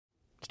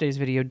Today's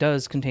video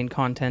does contain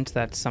content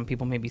that some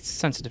people may be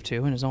sensitive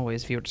to, and as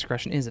always, viewer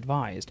discretion is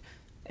advised.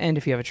 And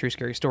if you have a true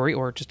scary story,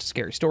 or just a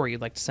scary story you'd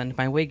like to send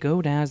my way,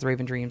 go to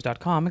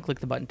astheravendreams.com and click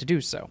the button to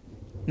do so.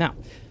 Now,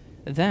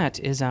 that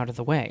is out of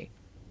the way.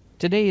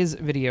 Today's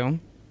video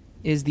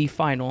is the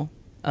final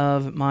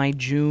of my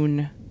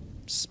June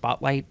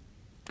Spotlight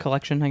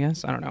collection, I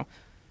guess? I don't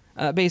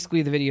know.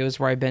 Basically, the videos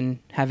where I've been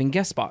having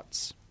guest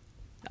spots.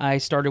 I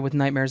started with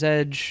Nightmare's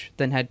Edge,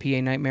 then had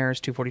PA Nightmares,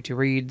 242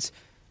 Reads,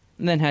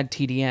 and then had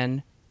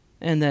TDN,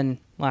 and then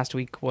last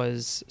week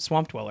was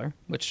Swamp Dweller,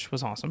 which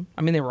was awesome.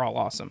 I mean, they were all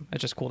awesome.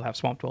 It's just cool to have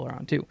Swamp Dweller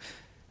on, too.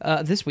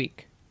 This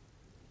week,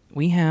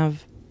 we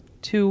have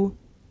two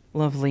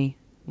lovely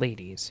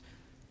ladies,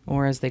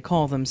 or as they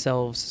call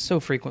themselves so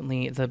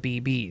frequently, the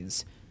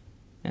BBs.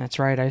 That's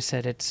right, I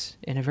said it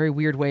in a very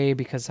weird way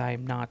because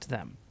I'm not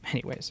them.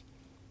 Anyways,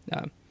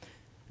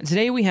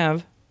 today we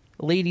have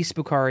Lady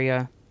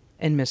Spookaria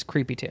and Miss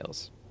Creepy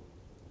Tales.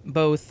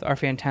 Both are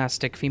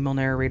fantastic female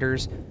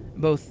narrators,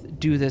 both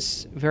do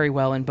this very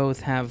well, and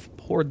both have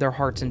poured their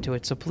hearts into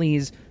it, so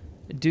please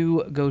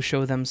do go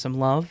show them some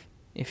love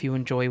if you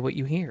enjoy what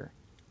you hear.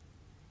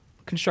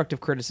 Constructive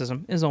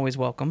criticism is always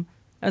welcome,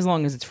 as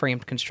long as it's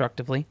framed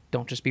constructively.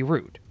 Don't just be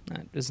rude.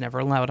 That is never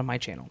allowed on my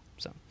channel.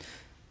 So,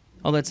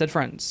 all that said,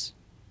 friends,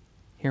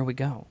 here we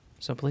go.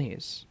 So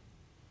please,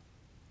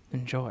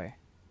 enjoy.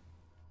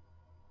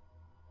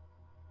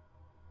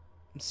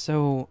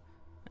 So,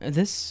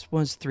 this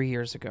was 3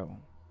 years ago,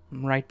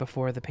 right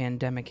before the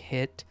pandemic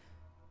hit,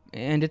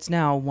 and it's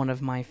now one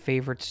of my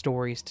favorite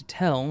stories to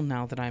tell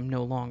now that I'm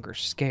no longer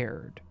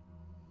scared.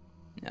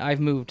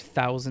 I've moved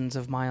thousands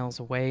of miles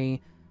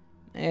away,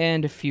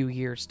 and a few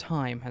years'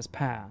 time has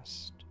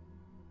passed.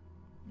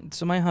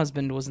 So my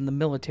husband was in the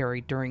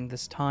military during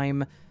this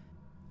time,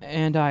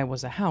 and I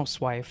was a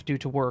housewife due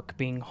to work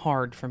being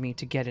hard for me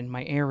to get in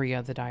my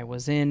area that I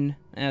was in,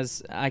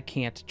 as I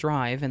can't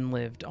drive and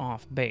lived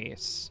off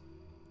base.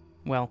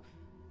 Well,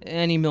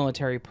 any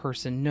military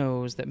person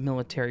knows that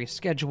military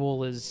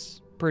schedule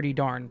is pretty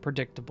darn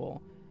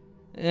predictable,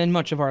 and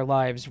much of our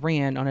lives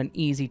ran on an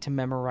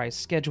easy-to-memorize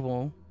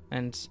schedule,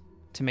 and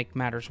to make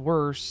matters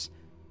worse,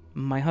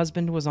 my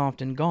husband was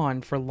often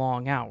gone for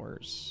long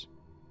hours.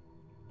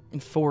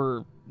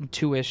 For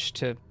 2-ish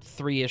to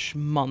 3-ish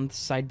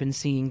months, I'd been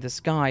seeing this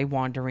guy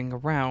wandering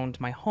around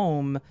my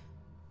home,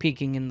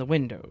 peeking in the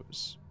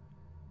windows.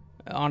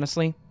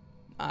 Honestly,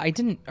 I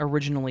didn't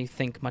originally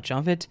think much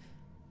of it,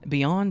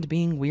 beyond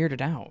being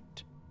weirded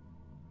out.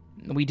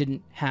 We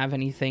didn't have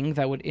anything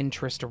that would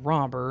interest a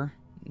robber,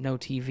 no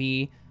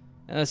TV,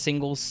 a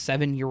single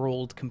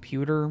 7-year-old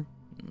computer,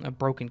 a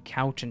broken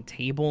couch and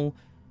table,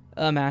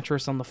 a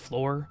mattress on the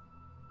floor.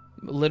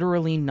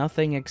 Literally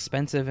nothing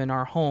expensive in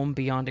our home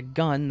beyond a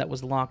gun that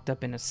was locked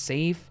up in a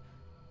safe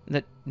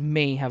that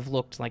may have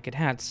looked like it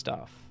had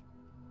stuff.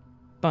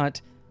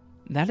 But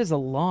that is a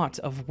lot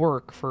of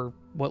work for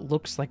what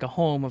looks like a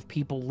home of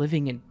people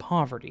living in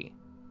poverty.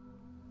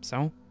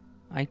 So,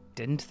 I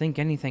didn't think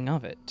anything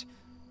of it.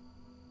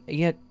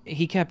 Yet,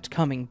 he kept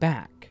coming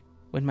back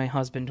when my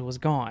husband was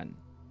gone.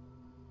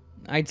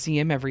 I'd see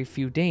him every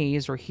few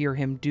days or hear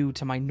him due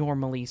to my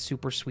normally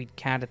super sweet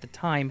cat at the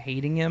time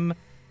hating him,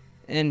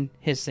 and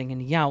hissing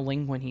and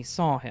yowling when he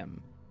saw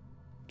him.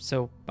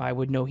 So I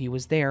would know he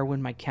was there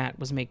when my cat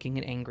was making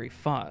an angry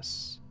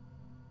fuss.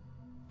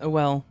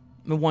 Well,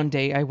 one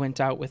day I went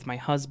out with my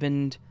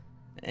husband,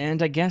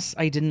 and I guess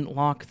I didn't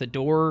lock the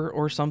door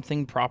or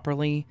something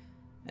properly,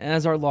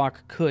 as our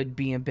lock could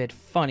be a bit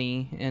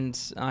funny, and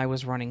I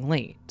was running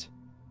late.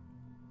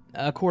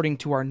 According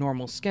to our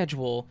normal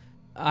schedule,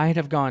 I'd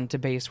have gone to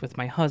base with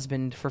my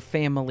husband for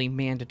family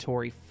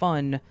mandatory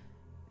fun,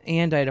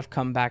 and I'd have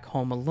come back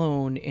home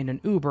alone in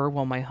an Uber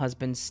while my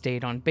husband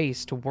stayed on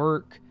base to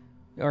work,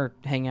 or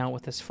hang out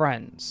with his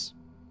friends.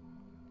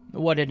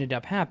 What ended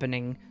up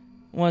happening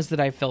was that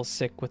I fell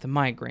sick with a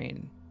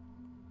migraine.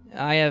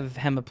 I have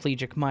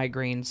hemiplegic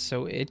migraines,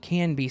 so it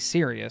can be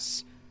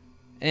serious,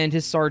 and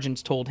his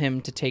sergeants told him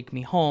to take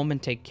me home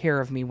and take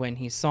care of me when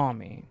he saw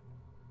me.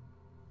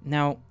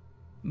 Now,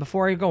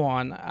 before I go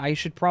on, I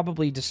should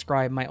probably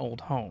describe my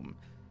old home.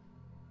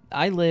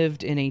 I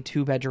lived in a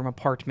 2-bedroom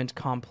apartment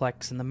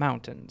complex in the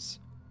mountains.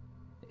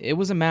 It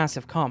was a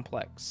massive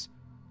complex.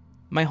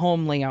 My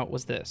home layout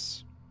was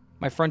this.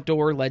 My front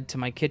door led to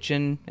my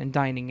kitchen and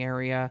dining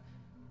area.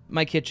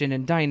 My kitchen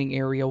and dining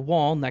area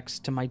wall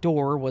next to my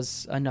door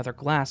was another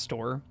glass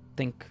door,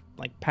 think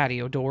like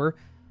patio door.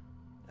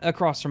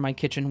 Across from my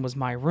kitchen was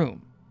my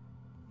room.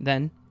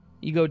 Then,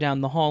 you go down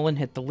the hall and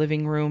hit the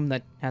living room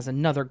that has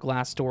another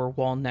glass door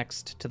wall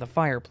next to the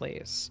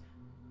fireplace.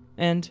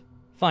 And,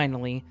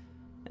 finally,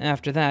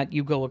 after that,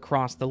 you go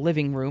across the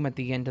living room at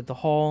the end of the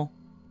hall,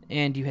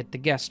 and you hit the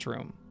guest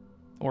room,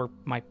 or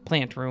my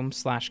plant room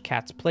 /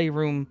 cat's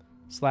playroom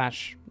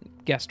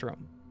 / guest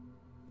room,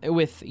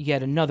 with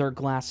yet another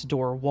glass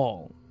door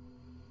wall.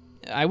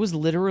 I was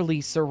literally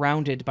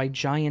surrounded by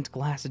giant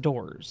glass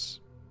doors.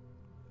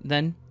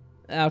 Then,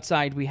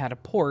 outside we had a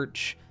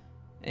porch,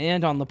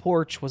 and on the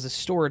porch was a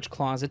storage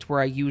closet where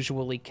I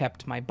usually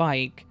kept my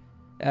bike,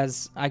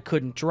 as I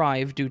couldn't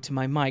drive due to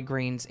my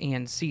migraines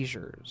and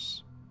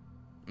seizures.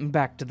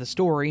 Back to the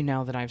story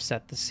now that I've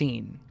set the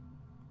scene.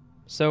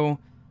 So,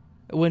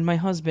 when my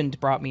husband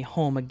brought me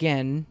home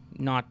again,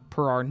 not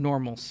per our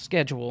normal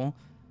schedule,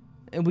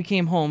 we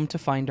came home to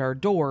find our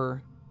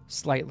door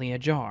slightly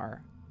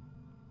ajar.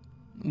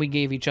 We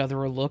gave each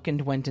other a look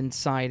and went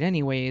inside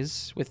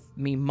anyways, with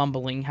me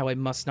mumbling how I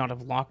must not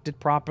have locked it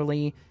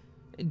properly,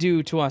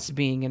 due to us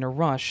being in a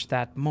rush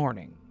that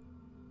morning.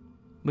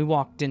 We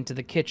walked into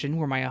the kitchen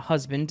where my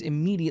husband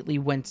immediately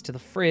went to the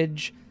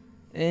fridge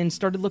and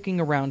started looking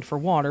around for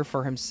water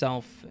for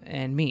himself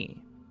and me.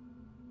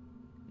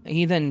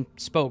 He then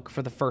spoke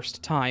for the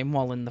first time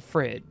while in the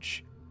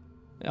fridge.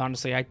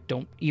 Honestly, I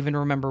don't even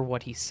remember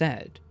what he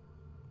said.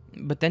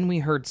 But then we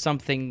heard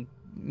something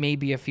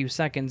maybe a few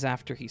seconds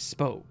after he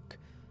spoke.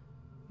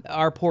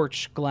 Our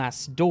porch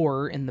glass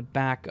door in the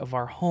back of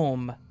our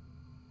home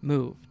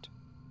moved.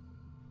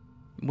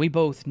 We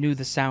both knew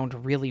the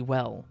sound really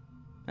well,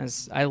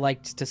 as I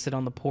liked to sit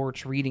on the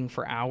porch reading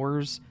for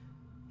hours,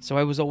 so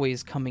I was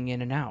always coming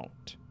in and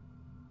out.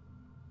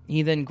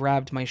 He then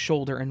grabbed my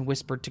shoulder and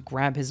whispered to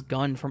grab his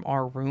gun from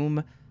our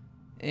room,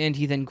 and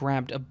he then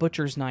grabbed a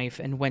butcher's knife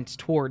and went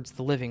towards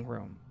the living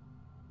room.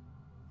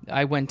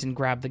 I went and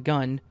grabbed the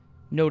gun,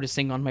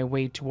 noticing on my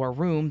way to our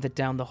room that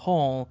down the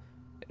hall,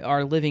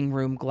 our living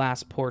room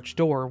glass porch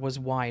door was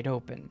wide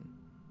open.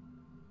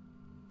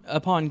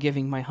 Upon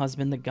giving my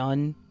husband the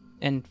gun,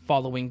 and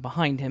following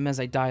behind him as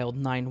I dialed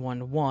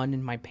 911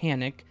 in my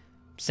panic,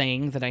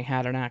 saying that I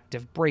had an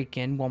active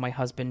break-in while my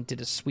husband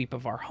did a sweep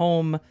of our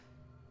home,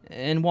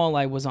 and while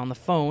I was on the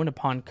phone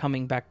upon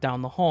coming back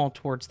down the hall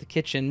towards the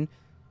kitchen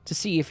to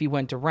see if he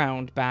went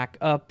around back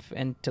up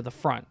and to the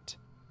front,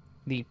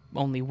 the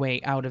only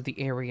way out of the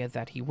area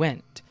that he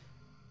went.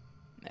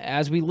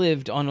 As we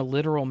lived on a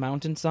literal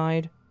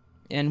mountainside,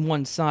 and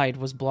one side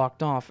was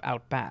blocked off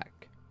out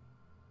back.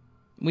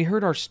 We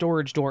heard our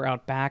storage door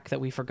out back that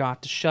we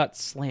forgot to shut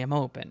slam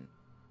open.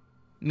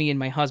 Me and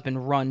my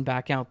husband run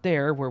back out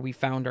there where we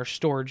found our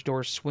storage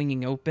door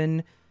swinging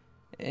open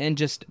and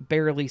just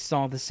barely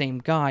saw the same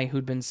guy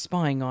who'd been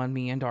spying on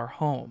me and our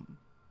home.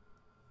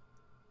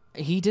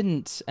 He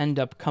didn't end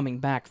up coming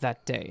back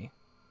that day.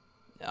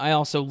 I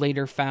also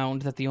later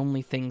found that the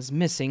only things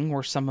missing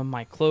were some of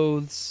my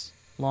clothes,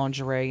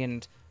 lingerie,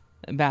 and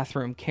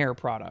bathroom care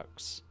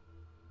products.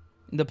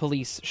 The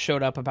police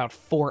showed up about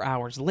 4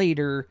 hours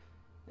later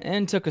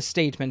and took a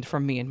statement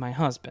from me and my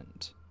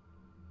husband.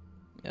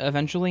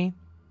 Eventually,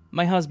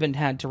 my husband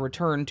had to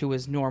return to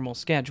his normal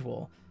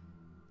schedule.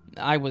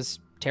 I was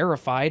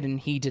terrified and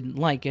he didn't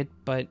like it,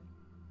 but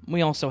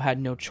we also had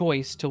no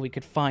choice till we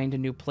could find a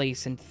new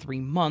place in 3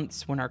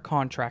 months when our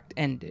contract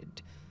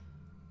ended.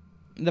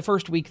 The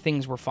first week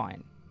things were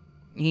fine.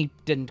 He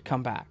didn't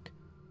come back.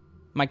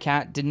 My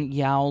cat didn't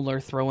yowl or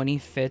throw any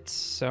fits,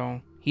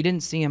 so he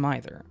didn't see him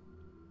either.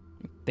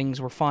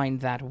 Things were fine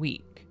that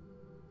week.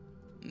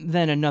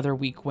 Then another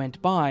week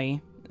went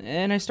by,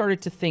 and I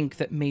started to think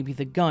that maybe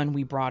the gun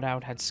we brought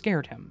out had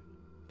scared him.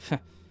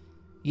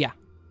 Yeah,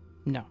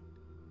 no.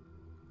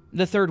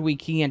 The third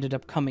week he ended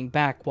up coming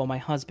back while my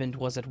husband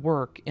was at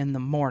work in the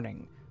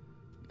morning.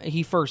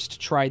 He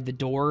first tried the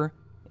door,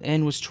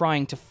 and was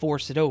trying to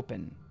force it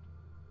open.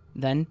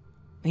 Then,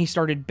 he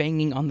started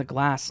banging on the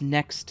glass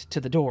next to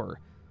the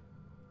door.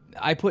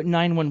 I put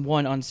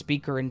 911 on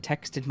speaker and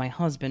texted my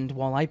husband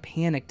while I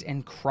panicked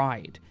and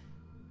cried.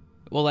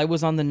 While I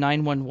was on the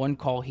 911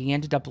 call, he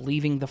ended up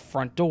leaving the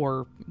front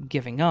door,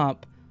 giving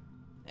up,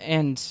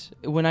 and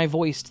when I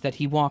voiced that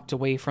he walked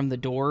away from the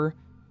door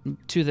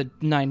to the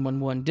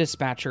 911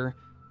 dispatcher,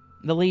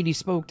 the lady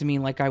spoke to me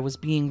like I was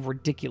being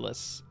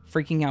ridiculous,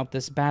 freaking out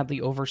this badly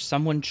over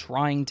someone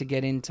trying to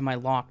get into my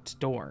locked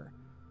door.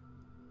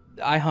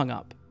 I hung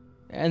up,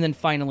 and then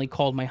finally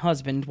called my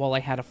husband while I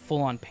had a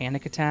full-on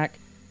panic attack,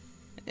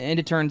 and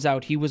it turns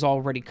out he was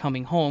already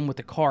coming home with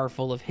a car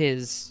full of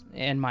his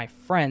and my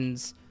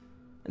friends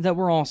that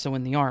were also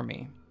in the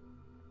army,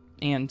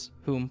 and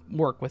whom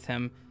work with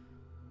him,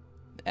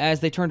 as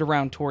they turned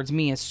around towards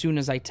me as soon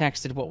as I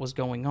texted what was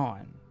going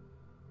on.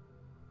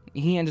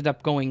 He ended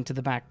up going to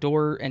the back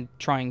door and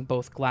trying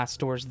both glass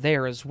doors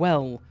there as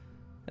well,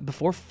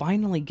 before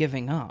finally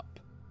giving up.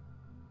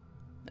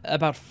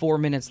 About 4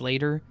 minutes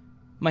later,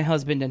 my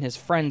husband and his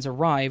friends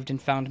arrived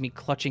and found me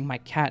clutching my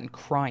cat and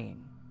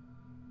crying.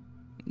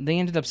 They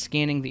ended up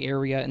scanning the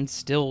area and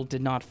still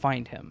did not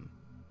find him.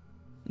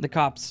 The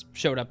cops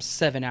showed up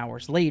 7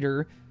 hours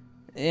later,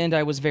 and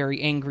I was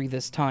very angry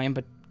this time,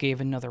 but gave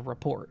another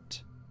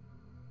report.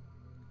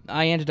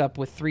 I ended up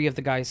with 3 of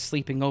the guys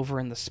sleeping over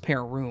in the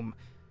spare room,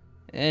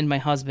 and my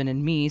husband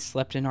and me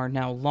slept in our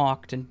now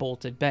locked and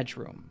bolted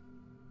bedroom.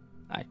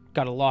 I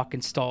got a lock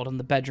installed on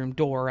the bedroom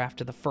door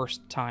after the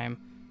first time.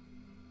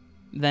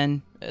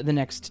 Then, the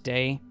next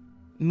day,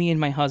 me and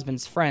my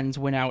husband's friends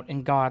went out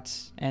and got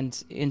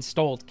and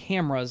installed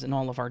cameras in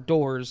all of our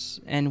doors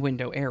and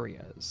window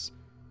areas.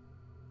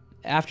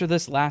 After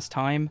this last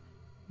time,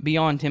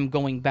 beyond him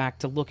going back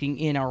to looking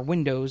in our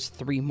windows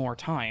 3 more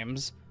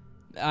times,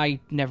 I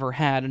never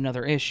had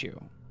another issue.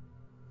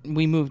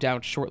 We moved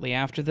out shortly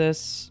after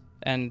this,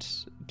 and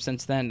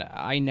since then,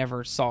 I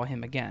never saw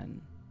him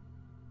again.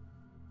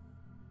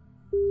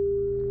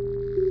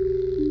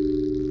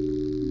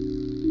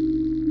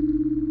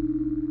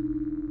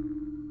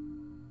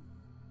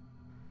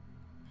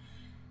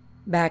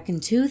 Back in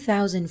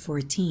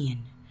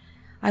 2014,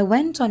 I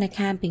went on a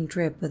camping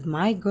trip with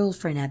my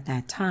girlfriend at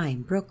that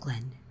time,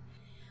 Brooklyn.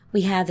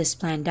 We had this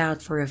planned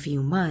out for a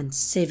few months,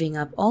 saving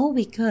up all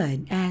we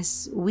could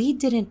as we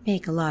didn't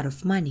make a lot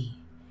of money.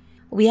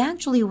 We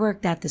actually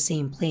worked at the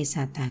same place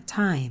at that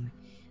time.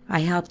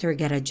 I helped her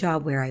get a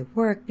job where I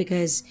worked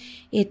because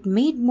it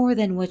made more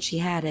than what she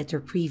had at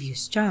her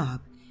previous job,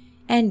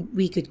 and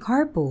we could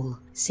carpool,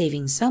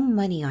 saving some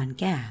money on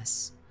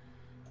gas.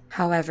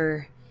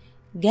 However,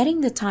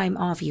 getting the time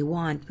off you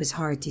want was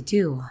hard to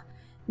do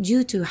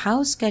due to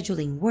how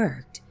scheduling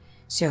worked,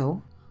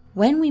 so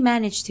when we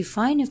managed to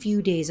find a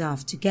few days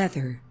off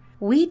together,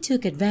 we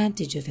took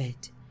advantage of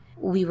it.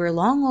 We were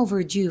long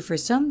overdue for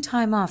some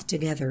time off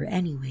together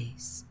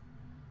anyways.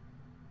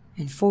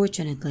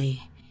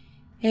 Unfortunately,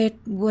 it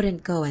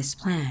wouldn't go as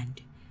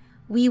planned.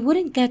 We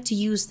wouldn't get to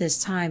use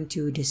this time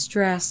to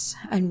distress,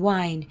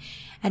 unwind,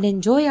 and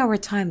enjoy our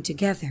time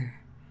together.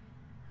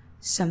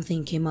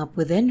 Something came up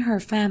within her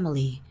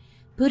family,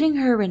 putting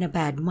her in a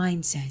bad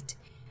mindset,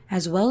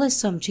 as well as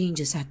some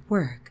changes at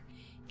work,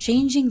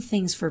 changing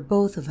things for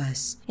both of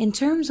us in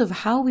terms of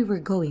how we were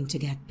going to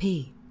get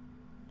paid.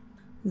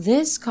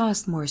 This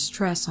caused more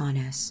stress on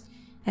us,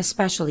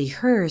 especially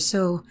her,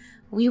 so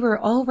we were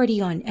already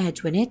on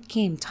edge when it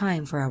came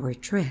time for our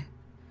trip.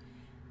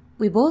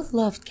 We both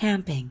loved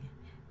camping,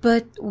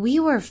 but we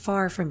were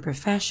far from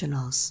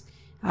professionals,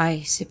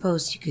 I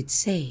suppose you could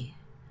say.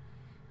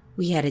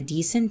 We had a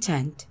decent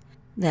tent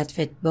that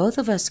fit both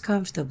of us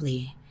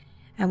comfortably,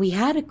 and we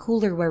had a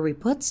cooler where we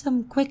put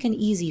some quick and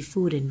easy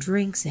food and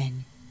drinks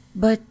in,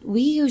 but we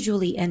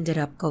usually ended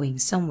up going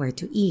somewhere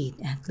to eat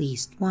at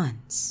least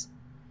once.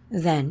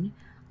 Then,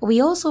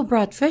 we also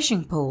brought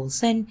fishing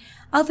poles and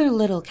other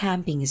little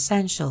camping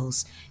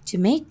essentials to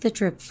make the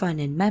trip fun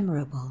and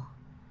memorable.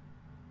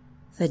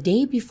 The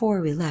day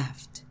before we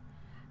left,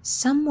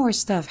 some more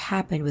stuff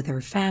happened with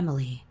our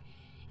family,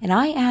 and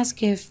I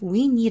asked if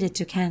we needed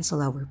to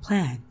cancel our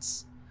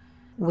plans.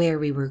 Where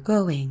we were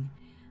going,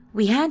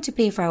 we had to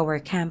pay for our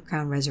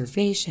campground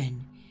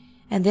reservation,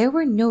 and there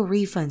were no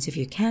refunds if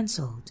you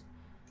canceled.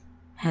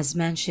 As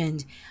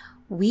mentioned,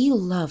 we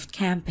loved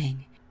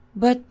camping,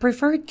 but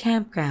preferred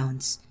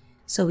campgrounds,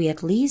 so we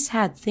at least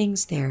had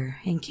things there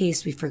in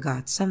case we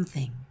forgot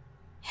something.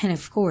 And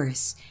of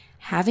course,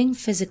 having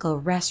physical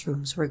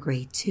restrooms were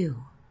great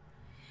too.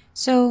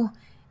 So,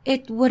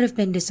 it would have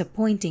been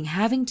disappointing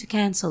having to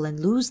cancel and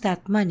lose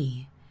that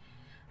money,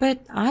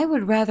 but I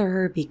would rather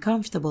her be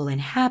comfortable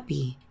and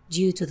happy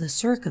due to the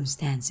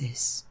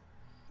circumstances.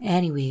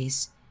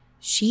 Anyways,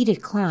 she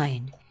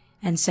declined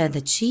and said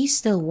that she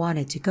still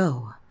wanted to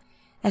go,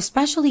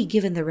 especially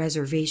given the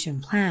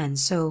reservation plan,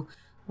 so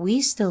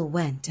we still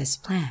went as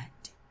planned.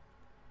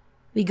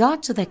 We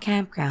got to the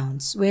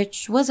campgrounds,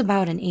 which was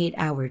about an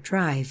 8-hour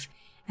drive,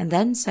 and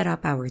then set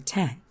up our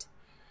tent.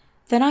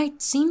 The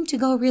night seemed to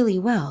go really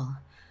well.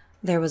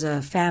 There was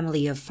a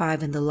family of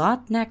 5 in the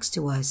lot next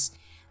to us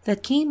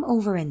that came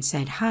over and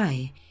said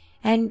hi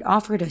and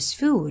offered us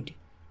food,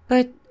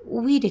 but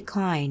we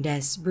declined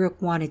as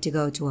Brooke wanted to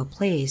go to a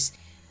place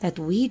that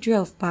we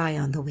drove by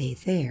on the way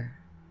there.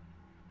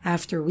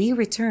 After we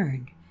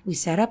returned, we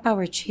set up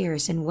our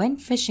chairs and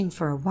went fishing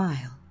for a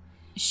while.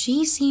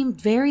 She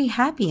seemed very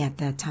happy at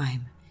that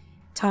time,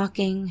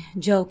 talking,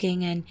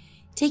 joking, and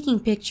taking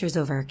pictures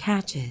of our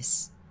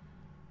catches.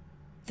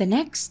 The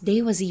next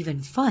day was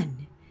even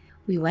fun.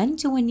 We went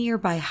to a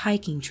nearby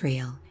hiking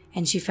trail,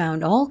 and she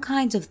found all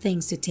kinds of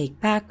things to take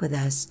back with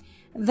us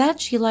that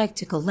she liked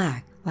to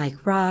collect,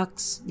 like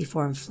rocks,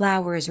 deformed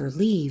flowers or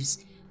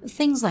leaves,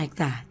 things like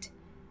that.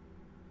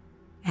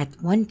 At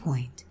one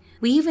point,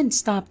 we even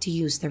stopped to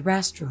use the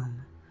restroom,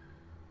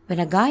 when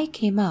a guy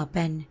came up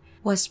and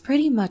was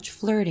pretty much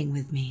flirting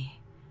with me.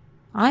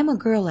 I'm a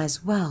girl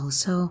as well,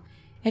 so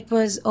it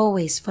was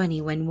always funny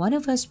when one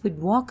of us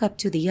would walk up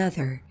to the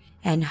other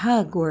and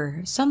hug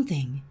or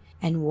something,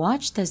 and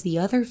watched as the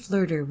other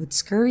flirter would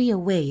scurry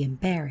away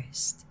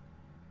embarrassed.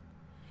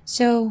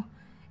 So,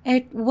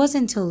 it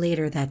wasn't until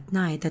later that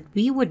night that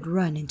we would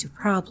run into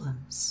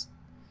problems.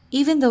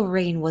 Even though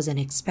rain wasn't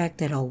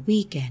expected all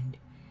weekend,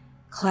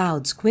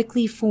 clouds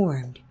quickly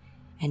formed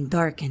and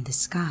darkened the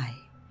sky.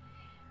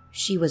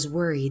 She was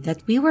worried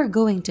that we were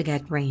going to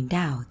get rained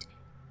out,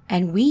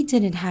 and we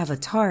didn't have a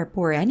tarp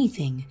or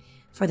anything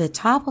for the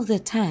top of the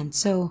tent,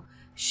 so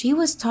she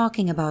was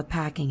talking about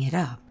packing it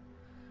up.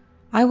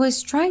 I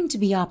was trying to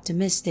be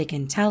optimistic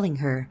and telling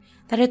her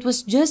that it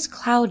was just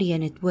cloudy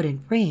and it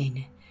wouldn't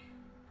rain.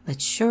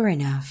 But sure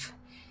enough,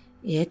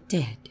 it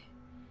did.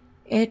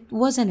 It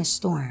wasn't a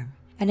storm,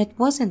 and it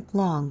wasn't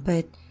long,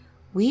 but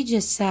we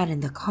just sat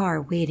in the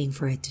car waiting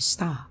for it to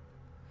stop.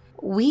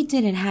 We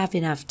didn't have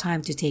enough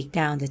time to take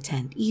down the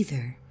tent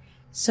either,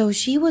 so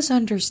she was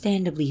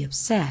understandably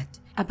upset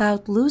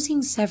about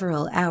losing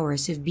several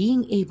hours of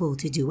being able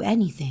to do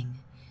anything,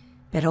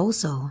 but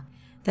also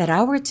that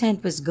our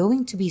tent was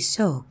going to be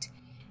soaked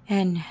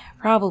and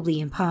probably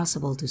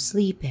impossible to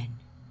sleep in.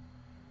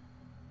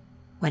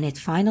 When it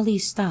finally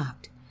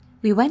stopped,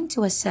 we went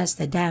to assess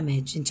the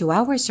damage, and to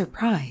our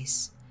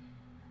surprise,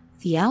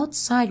 the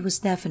outside was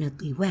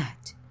definitely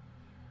wet,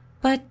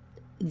 but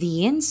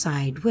the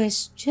inside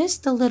was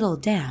just a little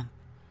damp.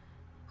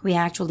 We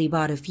actually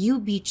bought a few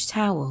beach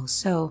towels,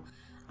 so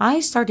I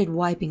started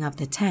wiping up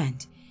the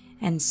tent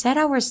and set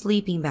our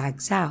sleeping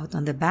bags out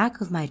on the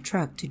back of my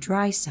truck to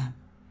dry some.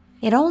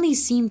 It only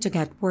seemed to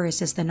get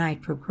worse as the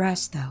night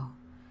progressed, though.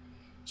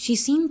 She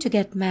seemed to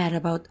get mad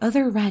about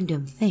other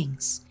random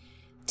things,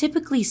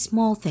 typically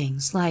small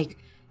things like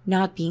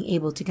not being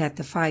able to get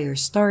the fire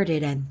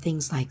started and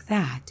things like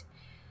that.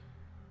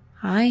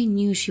 I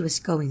knew she was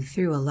going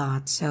through a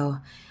lot, so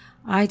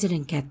I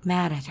didn't get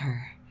mad at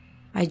her.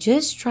 I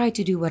just tried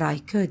to do what I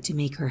could to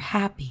make her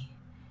happy.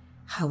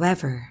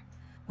 However,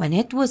 when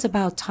it was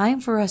about time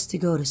for us to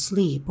go to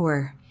sleep,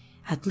 or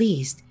at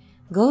least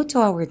go to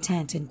our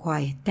tent and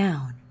quiet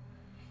down,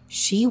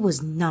 she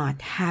was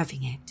not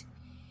having it.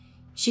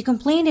 She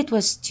complained it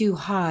was too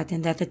hot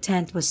and that the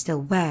tent was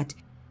still wet,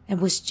 and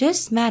was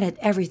just mad at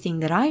everything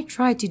that I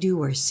tried to do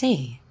or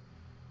say.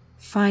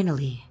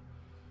 Finally,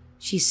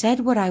 she said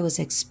what I was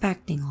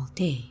expecting all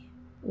day,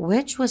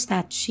 which was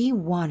that she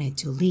wanted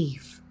to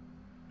leave.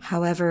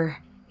 However,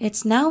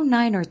 it's now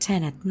 9 or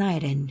 10 at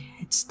night and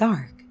it's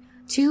dark.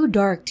 Too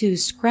dark to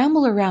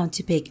scramble around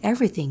to pick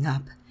everything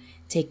up,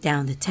 take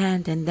down the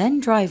tent, and then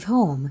drive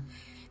home,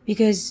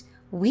 because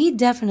we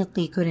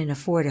definitely couldn't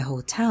afford a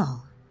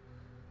hotel.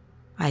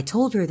 I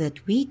told her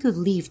that we could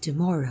leave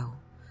tomorrow,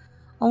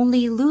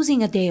 only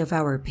losing a day of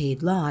our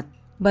paid lot,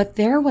 but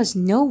there was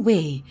no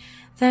way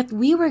that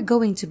we were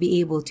going to be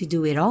able to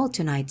do it all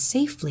tonight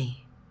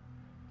safely.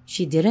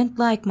 She didn't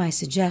like my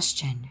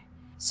suggestion,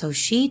 so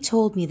she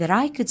told me that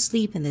I could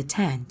sleep in the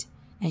tent,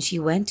 and she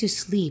went to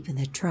sleep in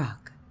the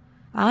truck.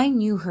 I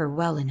knew her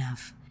well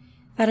enough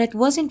that it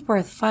wasn't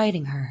worth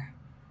fighting her,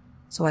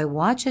 so I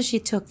watched as she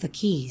took the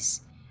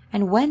keys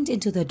and went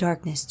into the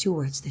darkness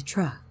towards the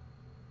truck.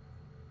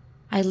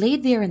 I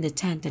laid there in the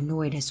tent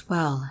annoyed as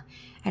well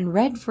and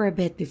read for a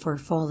bit before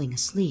falling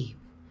asleep.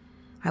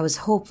 I was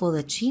hopeful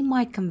that she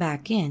might come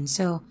back in,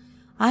 so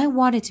I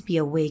wanted to be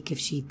awake if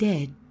she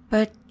did,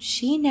 but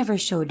she never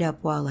showed up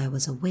while I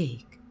was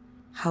awake.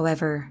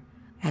 However,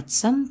 at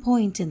some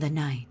point in the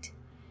night,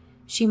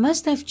 she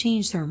must have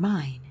changed her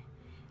mind.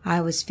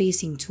 I was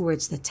facing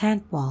towards the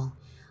tent wall,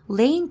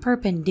 laying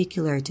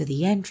perpendicular to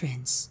the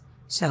entrance,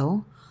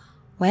 so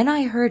when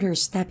I heard her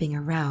stepping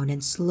around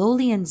and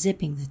slowly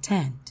unzipping the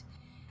tent,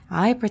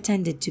 I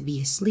pretended to be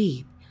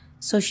asleep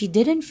so she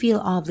didn't feel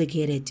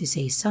obligated to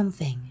say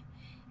something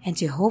and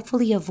to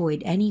hopefully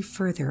avoid any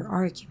further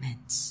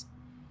arguments.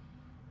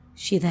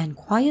 She then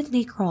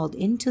quietly crawled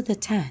into the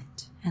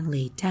tent and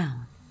laid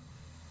down.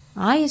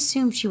 I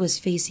assumed she was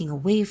facing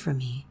away from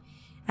me,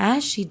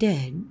 as she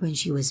did when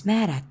she was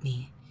mad at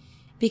me,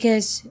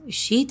 because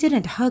she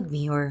didn't hug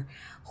me or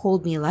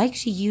hold me like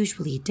she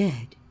usually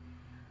did,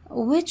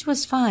 which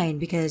was fine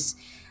because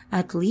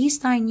at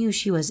least I knew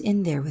she was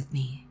in there with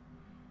me.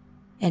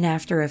 And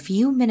after a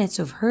few minutes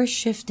of her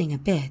shifting a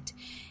bit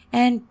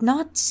and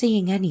not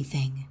saying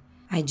anything,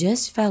 I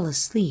just fell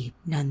asleep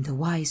none the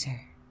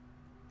wiser.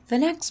 The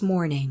next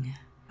morning,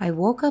 I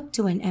woke up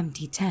to an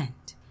empty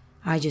tent.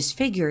 I just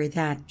figured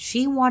that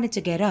she wanted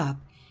to get up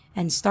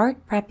and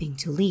start prepping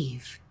to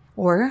leave.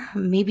 Or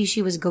maybe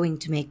she was going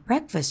to make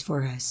breakfast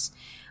for us,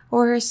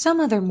 or some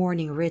other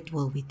morning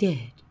ritual we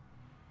did.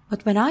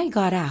 But when I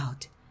got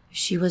out,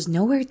 she was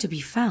nowhere to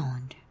be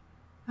found.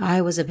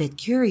 I was a bit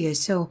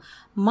curious, so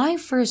my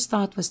first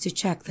thought was to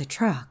check the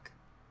truck.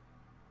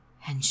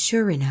 And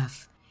sure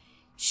enough,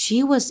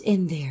 she was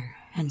in there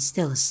and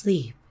still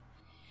asleep.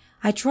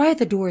 I tried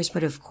the doors,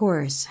 but of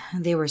course,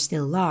 they were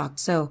still locked,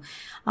 so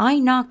I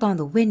knocked on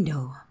the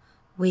window,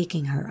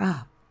 waking her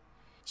up.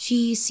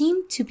 She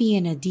seemed to be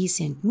in a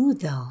decent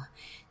mood though,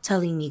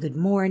 telling me good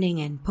morning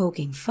and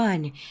poking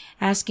fun,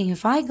 asking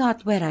if I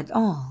got wet at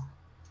all.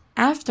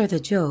 After the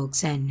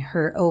jokes and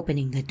her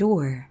opening the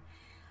door,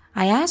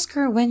 I asked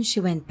her when she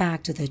went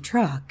back to the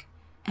truck,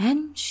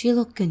 and she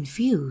looked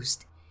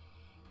confused.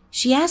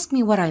 She asked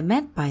me what I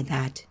meant by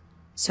that,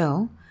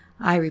 so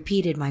I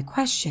repeated my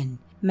question,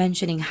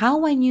 mentioning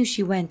how I knew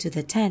she went to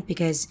the tent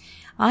because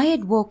I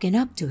had woken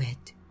up to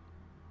it.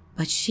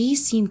 But she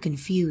seemed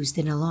confused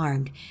and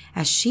alarmed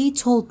as she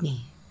told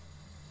me,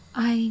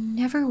 "I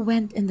never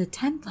went in the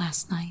tent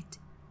last night."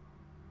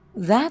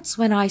 That's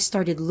when I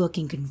started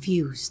looking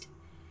confused.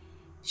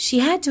 She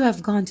had to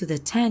have gone to the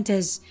tent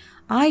as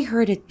I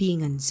heard it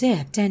being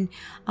unzipped and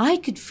I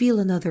could feel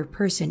another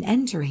person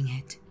entering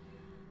it.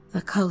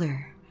 The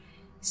color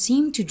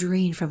seemed to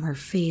drain from her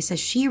face as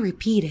she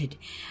repeated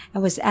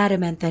and was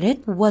adamant that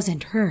it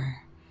wasn't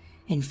her.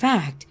 In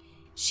fact,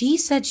 she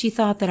said she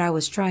thought that I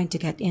was trying to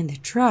get in the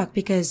truck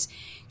because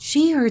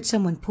she heard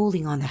someone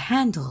pulling on the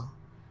handle.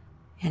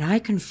 And I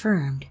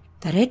confirmed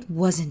that it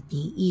wasn't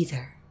me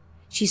either.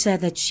 She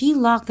said that she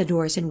locked the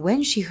doors and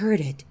when she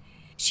heard it,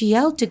 she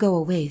yelled to go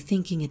away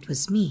thinking it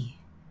was me.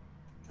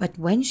 But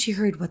when she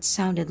heard what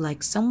sounded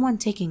like someone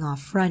taking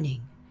off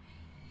running,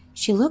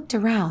 she looked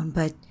around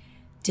but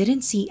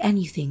didn't see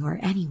anything or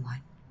anyone.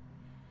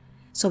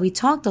 So we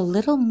talked a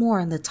little more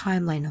on the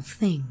timeline of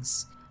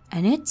things,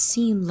 and it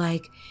seemed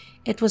like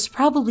it was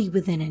probably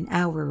within an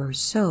hour or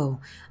so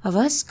of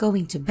us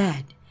going to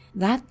bed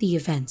that the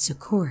events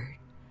occurred.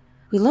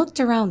 We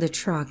looked around the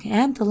truck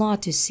and the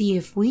lot to see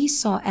if we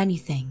saw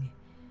anything,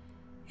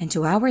 and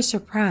to our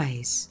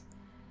surprise,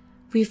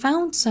 we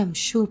found some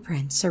shoe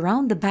prints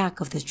around the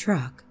back of the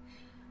truck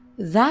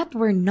that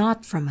were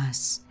not from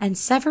us, and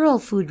several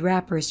food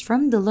wrappers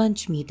from the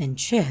lunch meat and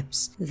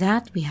chips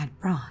that we had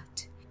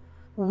brought.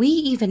 We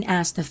even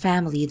asked the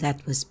family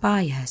that was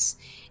by us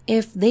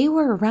if they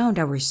were around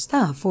our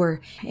stuff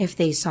or if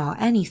they saw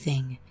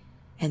anything,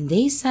 and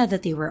they said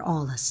that they were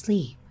all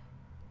asleep.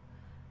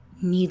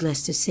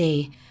 Needless to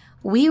say,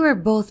 we were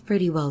both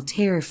pretty well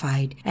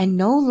terrified and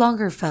no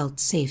longer felt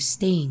safe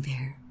staying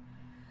there.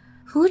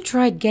 Who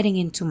tried getting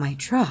into my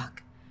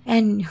truck,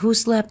 and who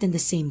slept in the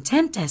same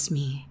tent as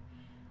me?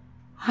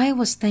 I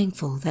was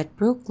thankful that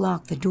Brooke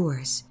locked the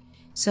doors,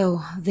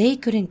 so they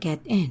couldn't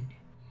get in.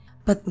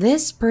 But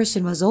this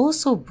person was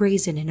also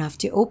brazen enough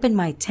to open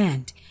my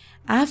tent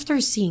after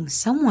seeing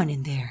someone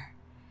in there,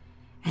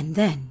 and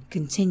then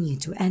continue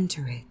to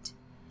enter it.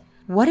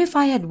 What if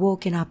I had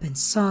woken up and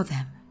saw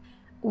them?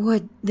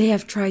 Would they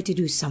have tried to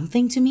do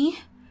something to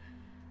me?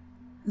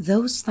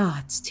 Those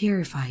thoughts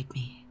terrified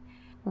me.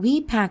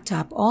 We packed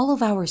up all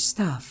of our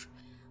stuff,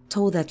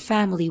 told that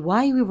family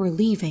why we were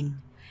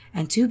leaving,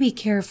 and to be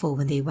careful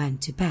when they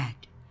went to bed.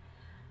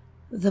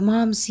 The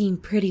mom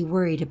seemed pretty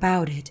worried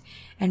about it,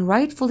 and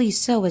rightfully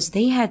so, as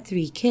they had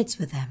 3 kids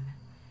with them.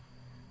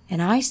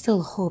 And I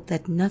still hoped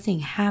that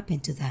nothing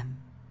happened to them.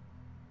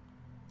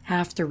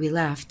 After we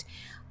left,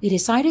 we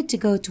decided to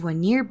go to a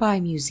nearby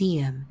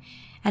museum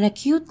and a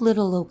cute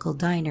little local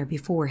diner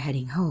before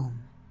heading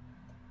home.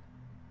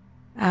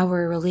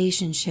 Our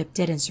relationship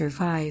didn't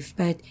survive,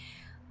 but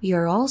we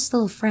are all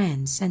still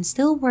friends and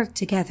still work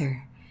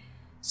together,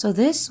 so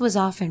this was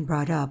often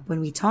brought up when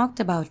we talked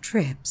about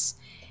trips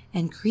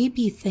and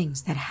creepy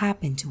things that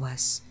happened to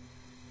us.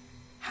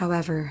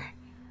 However,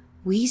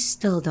 we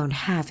still don't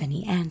have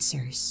any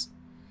answers.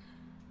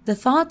 The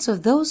thoughts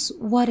of those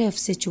what-if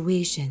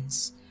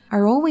situations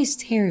are always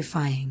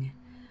terrifying,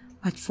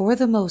 but for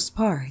the most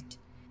part,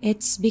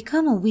 it's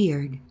become a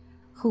weird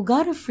who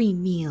got a free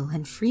meal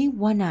and free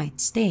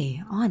one-night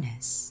stay on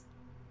us.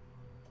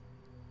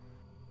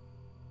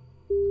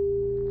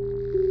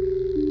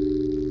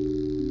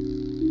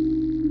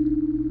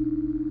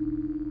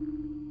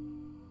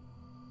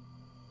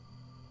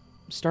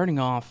 Starting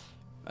off,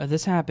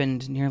 this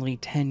happened nearly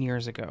 10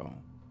 years ago,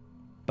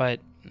 but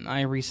I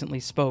recently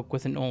spoke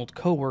with an old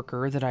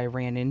coworker that I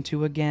ran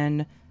into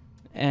again,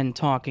 and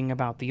talking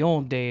about the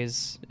old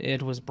days,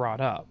 it was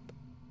brought up.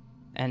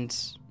 And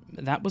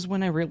that was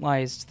when I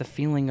realized the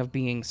feeling of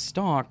being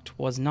stalked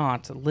was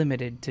not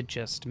limited to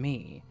just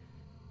me.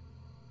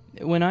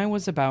 When I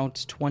was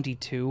about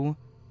 22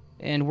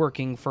 and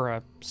working for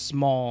a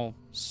small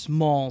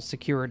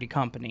security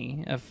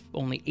company of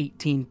only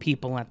 18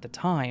 people at the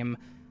time,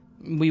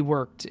 we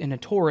worked in a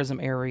tourism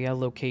area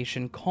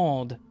location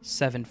called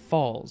Seven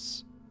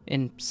Falls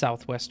in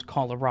southwest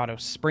Colorado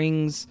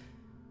Springs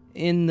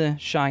in the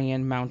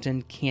Cheyenne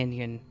Mountain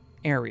Canyon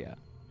area.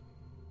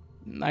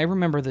 I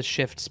remember the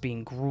shifts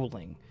being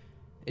grueling,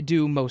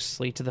 due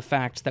mostly to the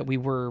fact that we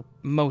were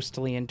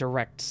mostly in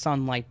direct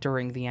sunlight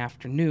during the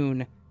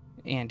afternoon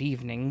and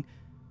evening.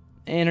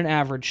 In an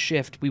average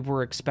shift, we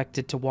were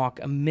expected to walk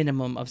a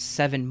minimum of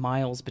 7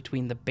 miles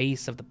between the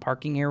base of the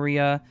parking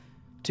area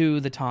to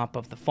the top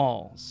of the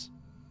falls,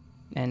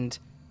 and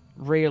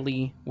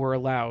rarely were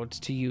allowed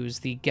to use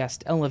the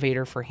guest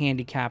elevator for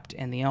handicapped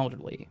and the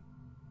elderly.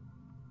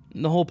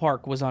 The whole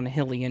park was on a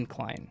hilly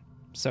incline,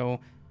 so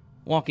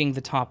walking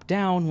the top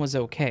down was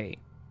okay.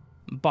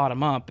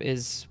 Bottom up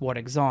is what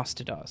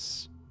exhausted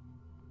us.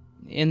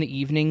 In the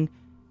evening,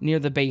 near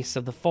the base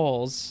of the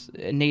falls,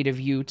 native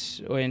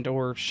Ute and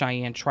or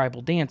Cheyenne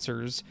tribal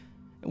dancers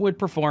would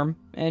perform,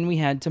 and we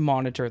had to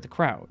monitor the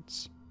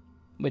crowds,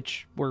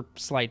 which were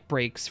slight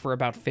breaks for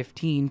about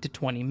 15 to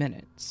 20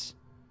 minutes.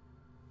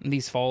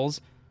 These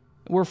falls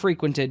were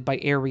frequented by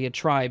area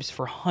tribes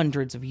for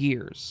hundreds of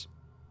years,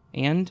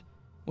 and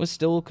was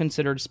still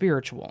considered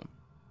spiritual.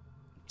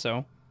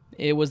 So,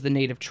 it was the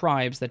native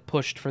tribes that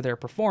pushed for their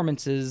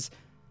performances,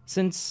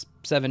 since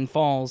Seven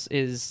Falls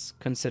is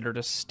considered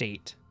a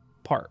state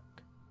park.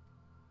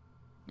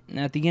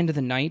 At the end of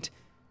the night,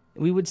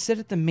 we would sit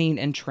at the main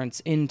entrance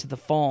into the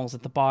falls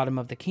at the bottom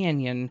of the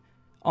canyon,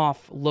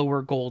 off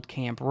Lower Gold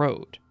Camp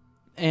Road,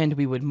 and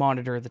we would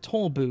monitor the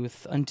toll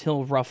booth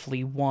until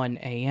roughly 1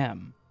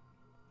 a.m.,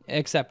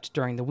 except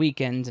during the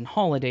weekends and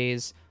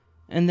holidays,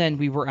 and then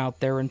we were out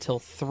there until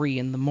 3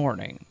 in the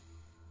morning.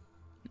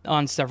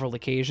 On several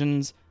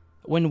occasions,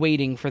 when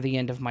waiting for the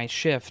end of my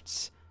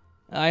shifts,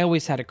 I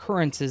always had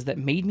occurrences that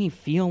made me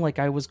feel like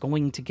I was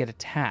going to get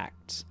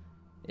attacked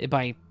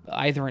by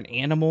either an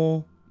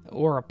animal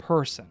or a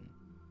person.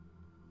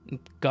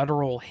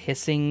 Guttural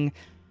hissing,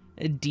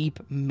 Deep,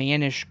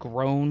 mannish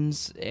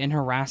groans and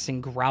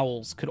harassing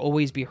growls could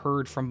always be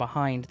heard from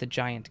behind the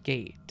giant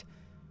gate.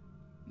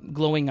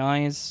 Glowing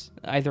eyes,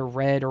 either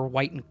red or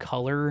white in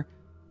color,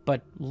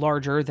 but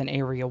larger than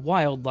area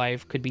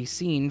wildlife, could be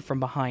seen from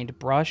behind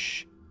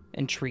brush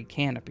and tree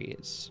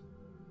canopies.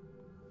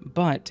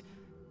 But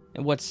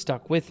what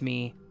stuck with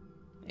me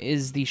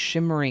is the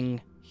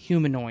shimmering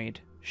humanoid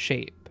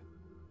shape.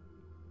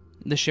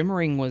 The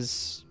shimmering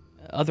was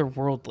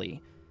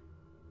otherworldly.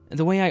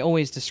 The way I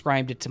always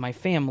described it to my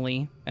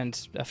family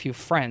and a few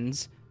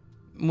friends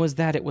was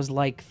that it was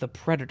like the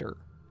Predator.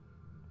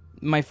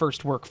 My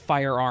first work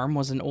firearm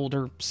was an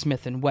older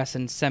Smith &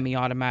 Wesson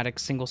semi-automatic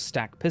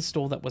single-stack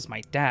pistol that was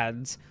my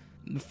dad's,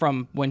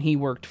 from when he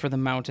worked for the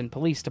Mountain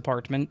Police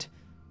Department.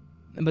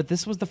 But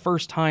this was the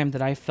first time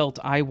that I felt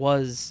I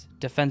was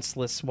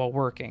defenseless while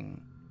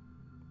working.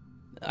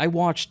 I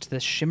watched the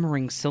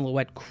shimmering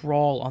silhouette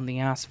crawl on the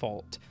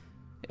asphalt,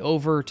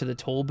 over to the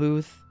toll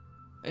booth,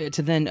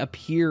 to then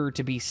appear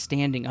to be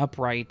standing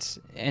upright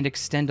and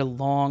extend a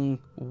long,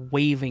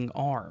 waving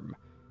arm.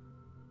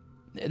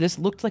 This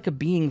looked like a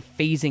being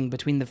phasing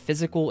between the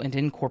physical and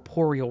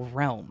incorporeal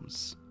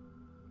realms.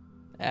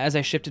 As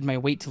I shifted my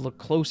weight to look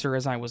closer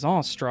as I was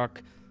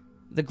awestruck,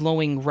 the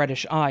glowing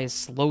reddish eyes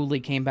slowly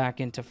came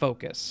back into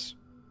focus.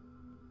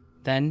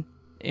 Then,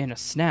 in a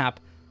snap,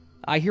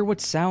 I hear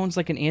what sounds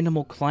like an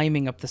animal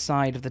climbing up the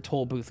side of the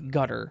toll booth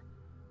gutter,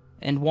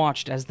 and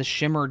watched as the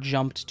shimmer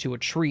jumped to a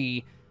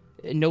tree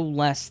no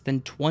less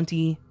than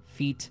 20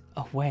 feet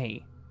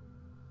away.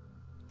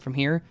 From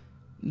here,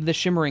 the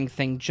shimmering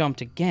thing jumped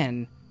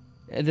again.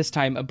 This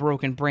time, a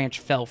broken branch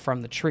fell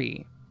from the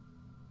tree.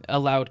 A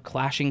loud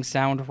clashing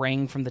sound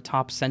rang from the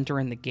top center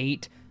in the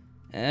gate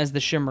as the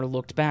shimmer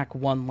looked back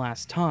one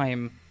last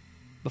time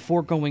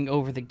before going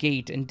over the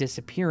gate and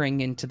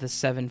disappearing into the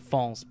Seven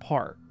Falls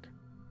Park.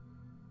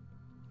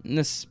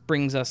 This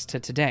brings us to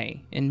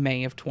today, in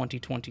May of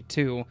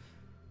 2022.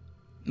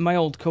 My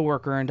old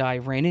coworker and I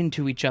ran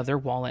into each other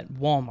while at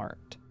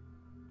Walmart.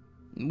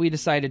 We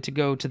decided to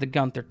go to the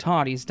Gunther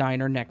Toddy's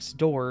diner next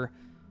door.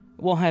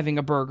 While having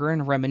a burger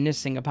and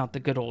reminiscing about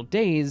the good old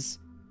days,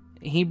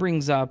 he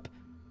brings up,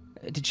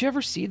 "Did you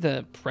ever see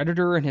the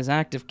Predator in his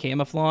active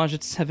camouflage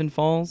at Seven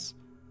Falls?"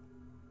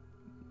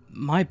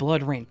 My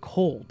blood ran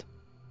cold,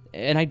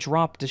 and I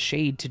dropped a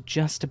shade to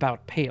just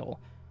about pale.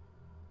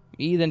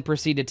 He then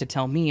proceeded to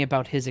tell me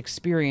about his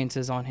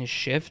experiences on his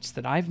shifts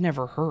that I've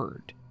never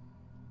heard.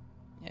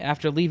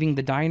 After leaving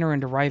the diner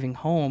and arriving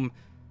home,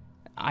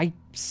 I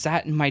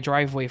sat in my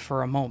driveway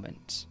for a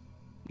moment,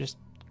 just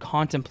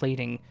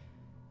contemplating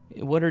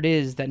what it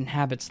is that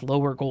inhabits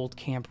Lower Gold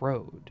Camp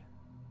Road.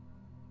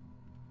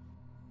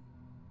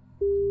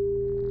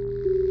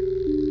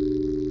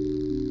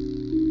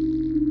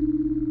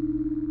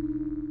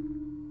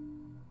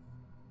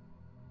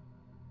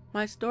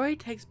 My story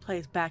takes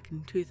place back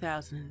in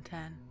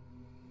 2010,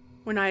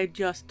 when I had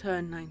just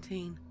turned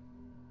 19.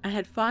 I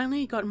had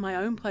finally gotten my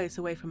own place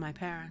away from my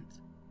parents.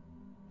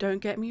 Don't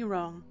get me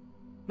wrong,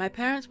 my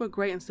parents were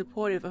great and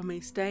supportive of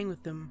me staying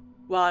with them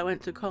while I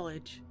went to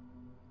college,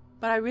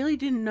 but I really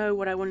didn't know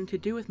what I wanted to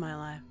do with my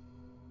life,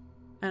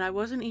 and I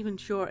wasn't even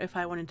sure if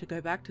I wanted to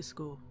go back to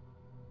school.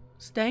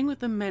 Staying with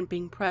them meant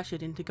being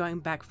pressured into going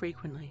back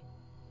frequently.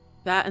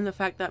 That and the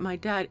fact that my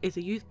dad is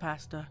a youth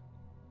pastor,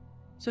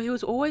 so he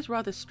was always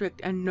rather strict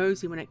and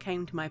nosy when it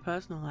came to my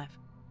personal life.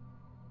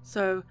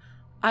 So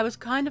I was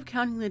kind of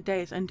counting the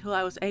days until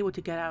I was able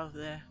to get out of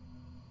there.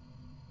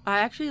 I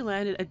actually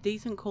landed a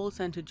decent call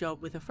center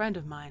job with a friend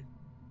of mine.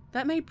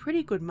 That made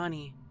pretty good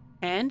money,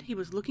 and he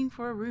was looking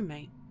for a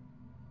roommate.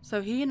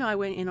 So he and I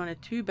went in on a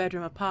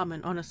 2-bedroom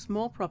apartment on a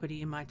small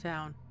property in my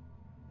town.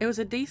 It was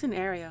a decent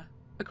area,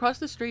 across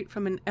the street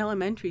from an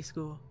elementary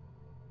school,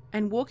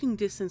 and walking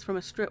distance from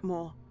a strip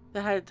mall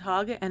that had a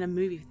Target and a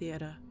movie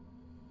theater.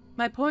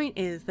 My point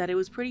is that it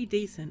was pretty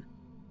decent,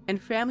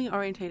 and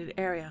family-orientated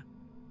area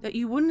that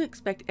you wouldn't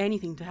expect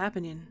anything to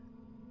happen in.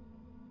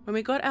 When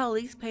we got our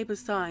lease papers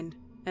signed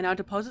and our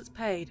deposits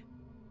paid,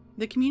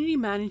 the community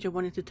manager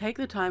wanted to take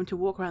the time to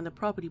walk around the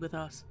property with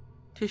us,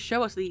 to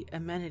show us the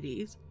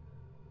amenities,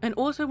 and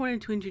also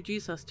wanted to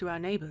introduce us to our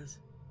neighbors.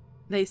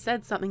 They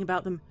said something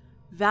about them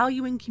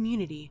valuing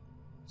community,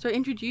 so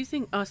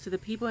introducing us to the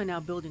people in our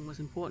building was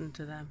important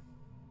to them.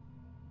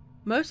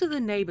 Most of the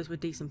neighbors were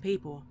decent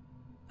people,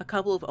 a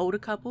couple of older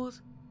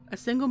couples, a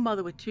single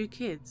mother with 2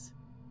 kids.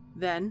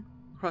 Then,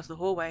 across the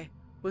hallway,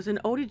 was an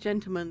older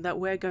gentleman that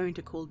we're going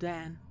to call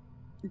Dan.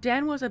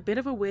 Dan was a bit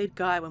of a weird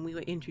guy when we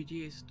were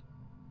introduced.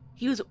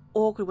 He was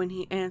awkward when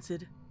he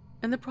answered,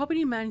 and the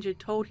property manager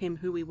told him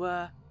who we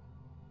were.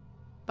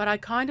 But I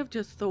kind of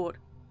just thought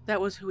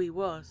that was who he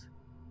was.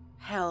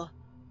 Hell,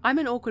 I'm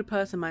an awkward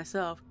person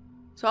myself,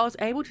 so I was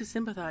able to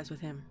sympathize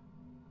with him.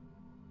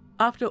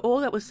 After all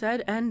that was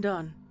said and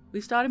done, we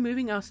started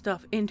moving our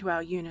stuff into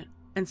our unit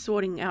and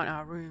sorting out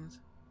our rooms,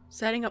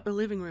 setting up the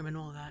living room and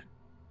all that.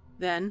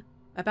 Then,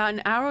 about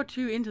an hour or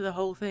 2 into the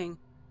whole thing,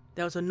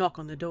 there was a knock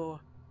on the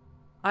door.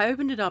 I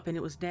opened it up and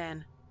it was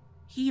Dan.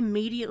 He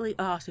immediately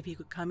asked if he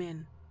could come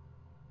in.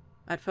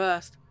 At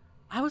first,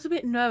 I was a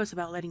bit nervous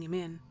about letting him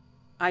in.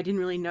 I didn't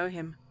really know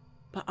him,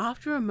 but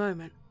after a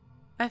moment,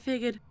 I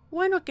figured,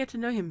 why not get to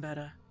know him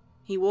better?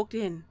 He walked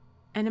in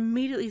and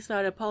immediately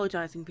started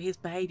apologizing for his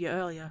behavior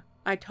earlier.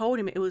 I told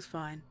him it was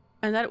fine,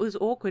 and that it was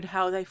awkward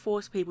how they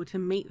force people to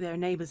meet their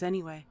neighbors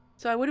anyway,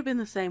 so I would have been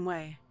the same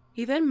way.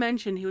 He then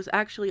mentioned he was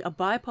actually a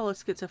bipolar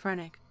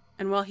schizophrenic,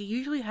 and while he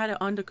usually had it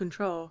under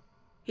control,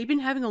 he'd been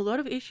having a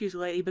lot of issues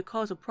lately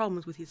because of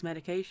problems with his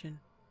medication.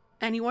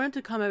 And he wanted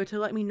to come over to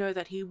let me know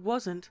that he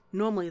wasn't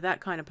normally that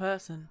kind of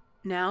person.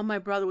 Now, my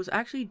brother was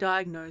actually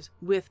diagnosed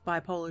with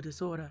bipolar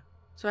disorder,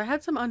 so I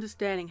had some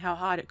understanding how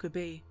hard it could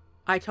be.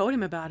 I told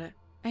him about it,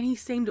 and he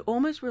seemed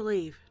almost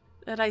relieved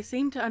that I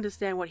seemed to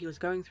understand what he was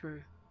going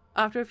through.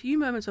 After a few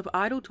moments of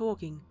idle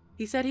talking,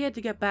 he said he had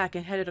to get back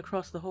and headed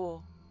across the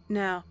hall.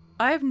 Now,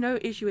 I have no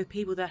issue with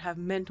people that have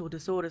mental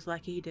disorders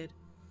like he did.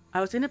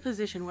 I was in a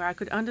position where I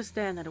could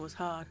understand that it was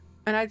hard,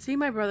 and I'd seen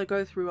my brother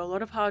go through a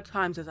lot of hard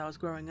times as I was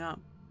growing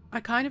up. I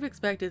kind of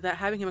expected that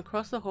having him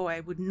across the hallway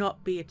would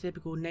not be a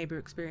typical neighbor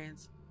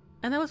experience,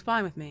 and that was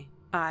fine with me.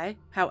 I,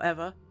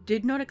 however,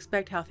 did not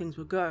expect how things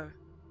would go.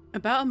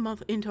 About a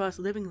month into us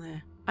living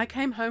there, I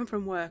came home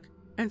from work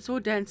and saw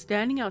Dan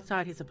standing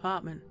outside his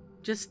apartment,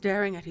 just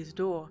staring at his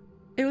door.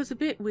 It was a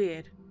bit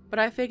weird, but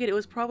I figured it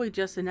was probably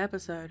just an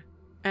episode,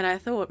 and I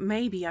thought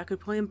maybe I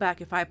could pull him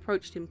back if I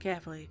approached him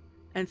carefully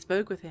and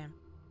spoke with him.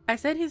 I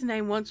said his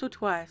name once or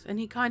twice, and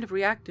he kind of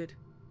reacted,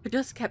 but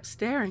just kept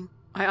staring.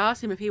 I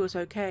asked him if he was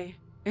okay,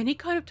 and he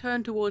kind of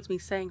turned towards me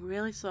saying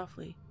really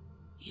softly,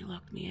 "He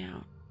locked me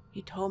out.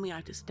 He told me I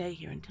had to stay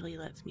here until he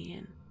lets me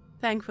in."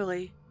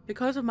 Thankfully,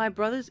 because of my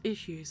brother's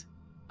issues,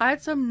 I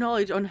had some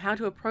knowledge on how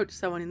to approach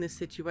someone in this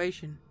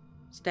situation.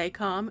 Stay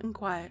calm and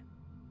quiet.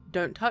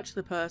 Don't touch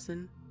the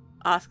person.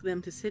 Ask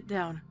them to sit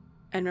down.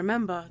 And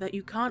remember that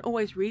you can't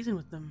always reason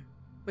with them.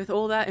 With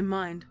all that in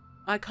mind,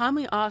 I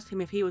calmly asked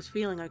him if he was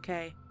feeling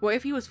okay, or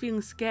if he was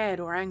feeling scared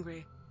or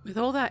angry. With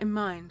all that in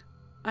mind,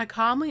 I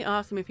calmly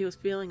asked him if he was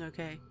feeling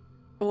okay,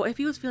 or if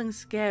he was feeling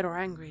scared or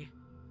angry,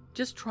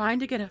 just trying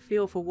to get a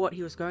feel for what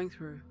he was going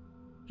through.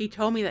 He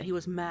told me that he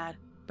was mad,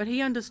 but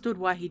he understood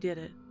why he did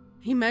it.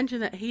 He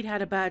mentioned that he'd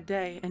had a bad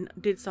day and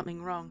did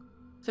something wrong,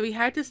 so he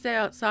had to stay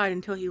outside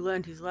until he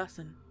learned his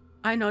lesson.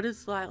 I nodded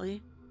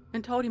slightly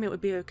and told him it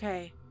would be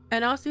okay,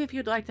 and asked him if he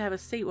would like to have a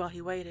seat while he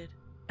waited.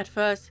 At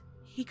first,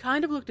 he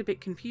kind of looked a bit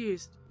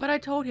confused, but I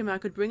told him I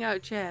could bring out a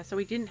chair so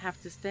he didn't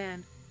have to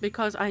stand,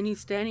 because I knew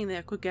standing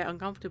there could get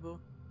uncomfortable.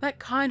 That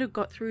kind of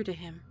got through to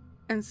him,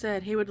 and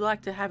said he would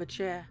like to have a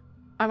chair.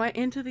 I went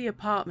into the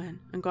apartment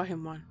and got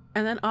him one,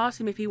 and then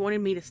asked him if he wanted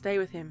me to stay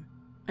with him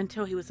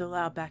until he was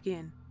allowed back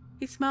in.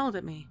 He smiled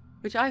at me,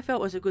 which I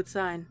felt was a good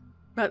sign,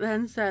 but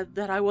then said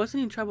that I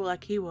wasn't in trouble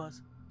like he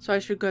was, so I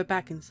should go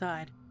back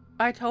inside.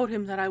 I told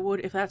him that I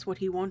would if that's what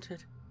he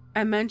wanted,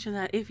 and mentioned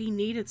that if he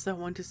needed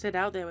someone to sit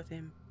out there with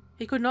him,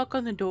 he could knock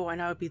on the door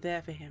and I would be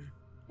there for him.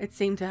 It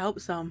seemed to help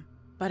some,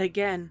 but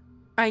again,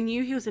 I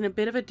knew he was in a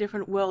bit of a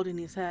different world in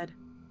his head,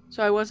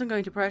 so I wasn't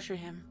going to pressure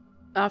him.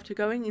 After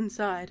going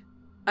inside,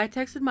 I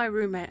texted my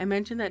roommate and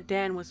mentioned that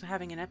Dan was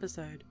having an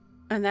episode,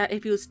 and that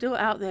if he was still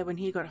out there when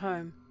he got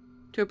home,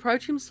 to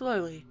approach him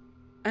slowly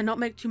and not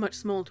make too much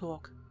small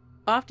talk.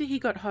 After he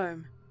got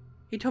home,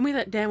 he told me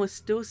that Dan was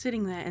still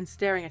sitting there and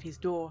staring at his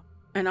door,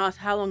 and asked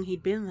how long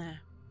he'd been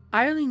there.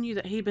 I only knew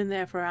that he'd been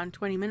there for around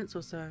 20 minutes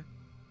or so,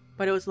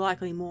 but it was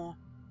likely more.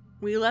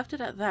 We left it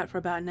at that for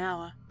about an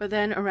hour, but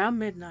then around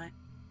midnight,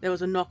 there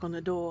was a knock on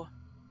the door.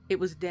 It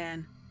was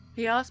Dan.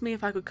 He asked me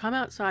if I could come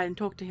outside and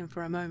talk to him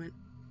for a moment.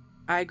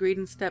 I agreed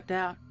and stepped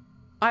out.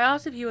 I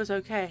asked if he was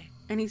okay,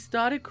 and he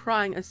started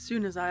crying as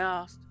soon as I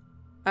asked.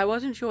 I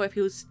wasn't sure if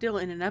he was still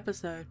in an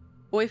episode,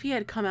 or if he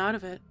had come out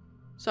of it,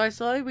 so I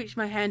slowly reached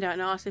my hand out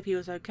and asked if he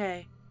was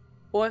okay,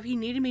 or if he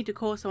needed me to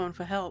call someone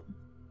for help.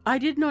 I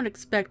did not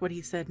expect what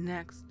he said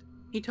next.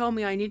 He told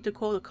me I need to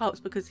call the cops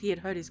because he had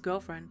hurt his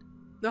girlfriend.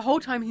 The whole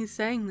time he's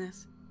saying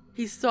this,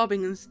 he's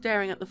sobbing and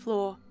staring at the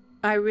floor.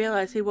 I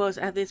realized he was,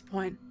 at this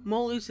point,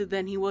 more lucid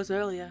than he was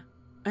earlier,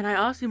 and I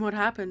asked him what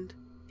happened.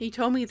 He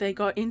told me they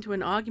got into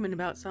an argument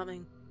about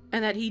something,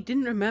 and that he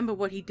didn't remember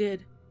what he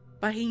did,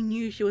 but he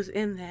knew she was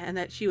in there and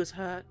that she was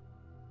hurt.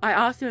 I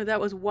asked him if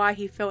that was why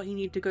he felt he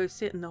needed to go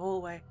sit in the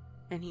hallway,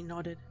 and he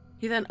nodded.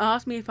 He then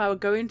asked me if I would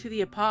go into the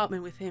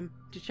apartment with him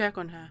to check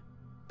on her,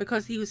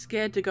 because he was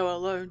scared to go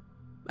alone.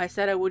 I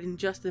said I would in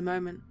just a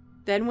moment,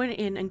 then went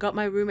in and got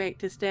my roommate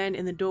to stand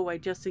in the doorway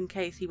just in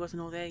case he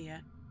wasn't all there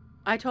yet.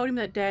 I told him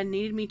that Dan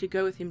needed me to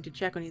go with him to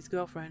check on his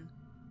girlfriend,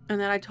 and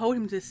that I told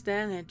him to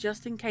stand there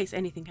just in case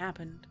anything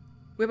happened.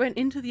 We went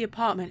into the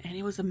apartment and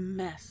it was a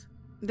mess.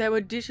 There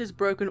were dishes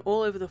broken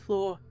all over the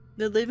floor,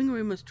 the living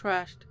room was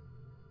trashed,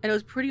 and it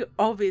was pretty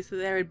obvious that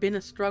there had been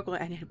a struggle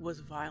and it was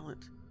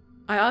violent.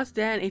 I asked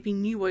Dan if he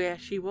knew where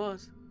she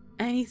was,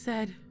 and he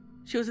said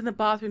she was in the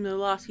bathroom the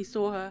last he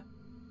saw her.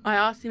 I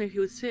asked him if he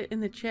would sit in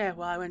the chair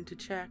while I went to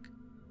check,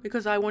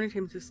 because I wanted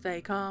him to stay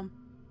calm.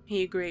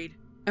 He agreed,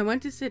 and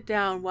went to sit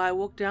down while I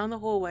walked down the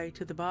hallway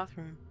to the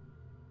bathroom.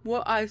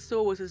 What I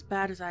saw was as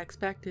bad as I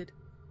expected.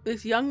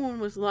 This young woman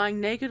was lying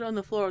naked on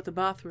the floor of the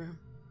bathroom.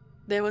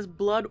 There was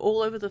blood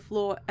all over the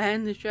floor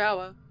and the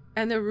shower,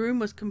 and the room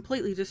was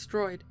completely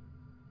destroyed.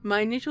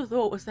 My initial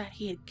thought was that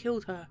he had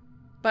killed her,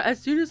 but as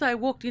soon as I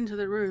walked into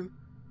the room,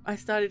 I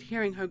started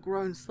hearing her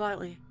groan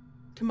slightly.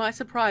 To my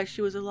surprise,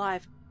 she was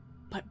alive,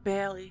 but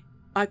barely.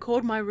 I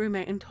called my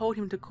roommate and told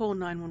him to call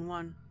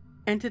 911,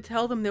 and to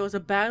tell them there was a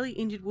badly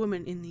injured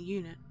woman in the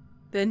unit,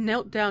 then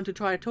knelt down to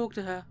try to talk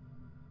to her.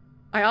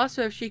 I asked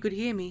her if she could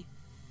hear me,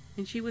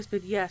 and she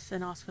whispered yes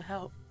and asked for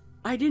help.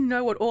 I didn't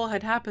know what all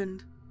had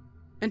happened,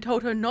 and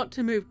told her not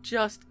to move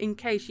just in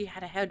case she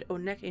had a head or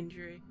neck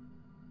injury,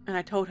 and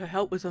I told her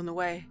help was on the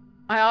way.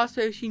 I asked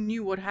her if she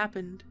knew what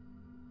happened,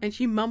 and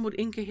she mumbled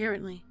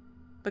incoherently,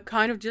 but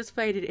kind of just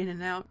faded in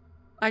and out.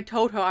 I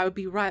told her I would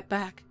be right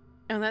back,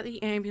 and that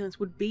the ambulance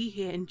would be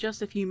here in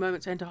just a few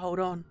moments and to hold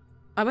on.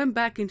 I went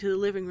back into the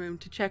living room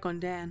to check on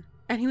Dan,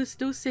 and he was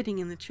still sitting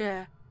in the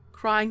chair,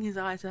 crying his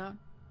eyes out.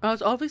 I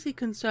was obviously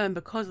concerned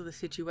because of the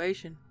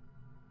situation,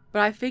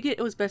 but I figured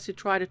it was best to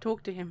try to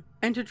talk to him,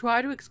 and to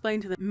try to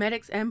explain to the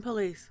medics and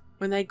police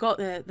when they got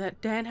there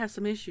that Dan had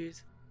some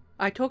issues.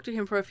 I talked to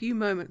him for a few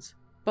moments,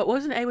 but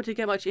wasn't able to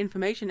get much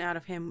information out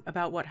of him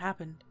about what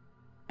happened.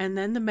 And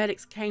then the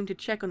medics came to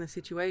check on the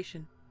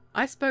situation.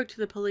 I spoke to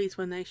the police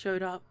when they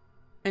showed up,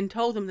 and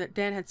told them that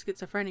Dan had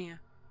schizophrenia,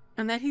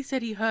 and that he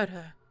said he heard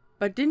her,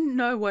 but didn't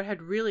know what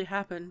had really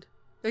happened.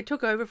 They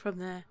took over from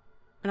there,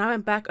 and I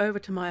went back over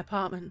to my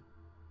apartment.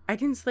 I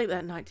didn't sleep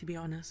that night, to be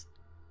honest.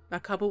 A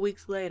couple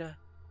weeks later,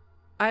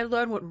 I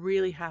learned what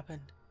really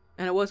happened,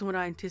 and it wasn't what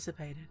I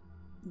anticipated.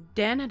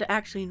 Dan had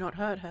actually not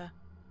hurt her.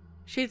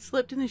 She had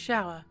slipped in the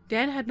shower.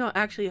 Dan had not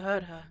actually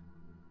hurt her.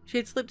 She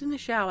had slipped in the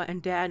shower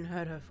and Dan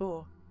heard her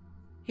fall.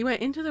 He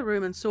went into the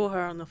room and saw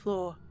her on the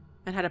floor,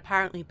 and had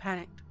apparently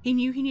panicked. He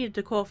knew he needed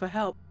to call for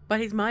help, but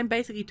his mind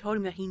basically told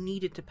him that he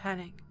needed to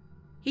panic.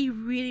 He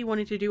really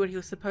wanted to do what he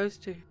was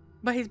supposed to,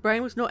 but his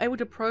brain was not able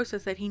to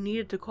process that he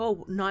needed to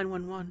call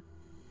 911.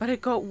 But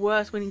it got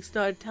worse when he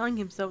started telling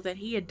himself that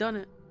he had done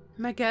it.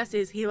 My guess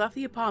is he left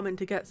the apartment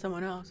to get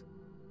someone else,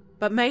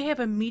 but may have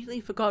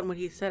immediately forgotten what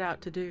he set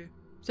out to do.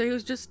 So he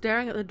was just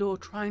staring at the door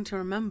trying to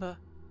remember.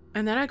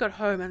 And then I got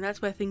home, and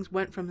that's where things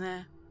went from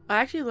there.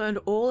 I actually learned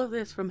all of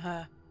this from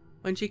her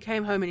when she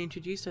came home and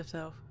introduced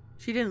herself.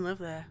 She didn't live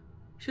there.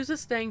 She was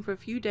just staying for a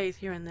few days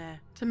here and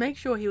there to make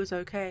sure he was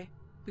okay,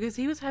 because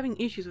he was having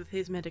issues with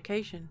his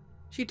medication.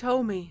 She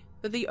told me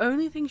that the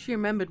only thing she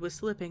remembered was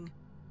slipping,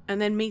 and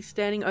then me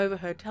standing over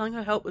her telling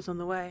her help was on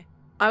the way.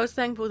 I was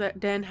thankful that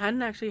Dan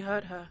hadn't actually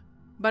hurt her,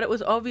 but it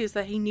was obvious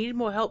that he needed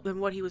more help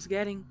than what he was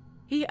getting.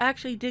 He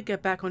actually did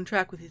get back on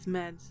track with his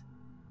meds,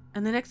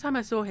 and the next time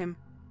I saw him,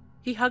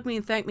 he hugged me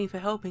and thanked me for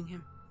helping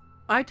him.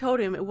 I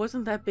told him it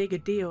wasn't that big a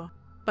deal,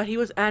 but he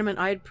was adamant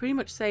I had pretty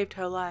much saved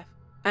her life,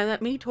 and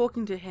that me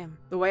talking to him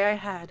the way I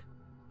had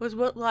was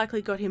what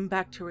likely got him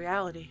back to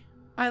reality.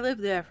 I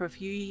lived there for a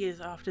few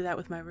years after that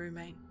with my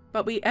roommate,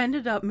 but we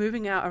ended up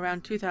moving out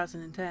around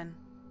 2010.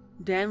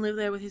 Dan lived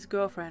there with his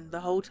girlfriend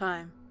the whole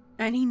time,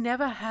 and he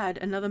never had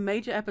another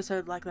major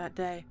episode like that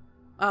day.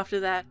 After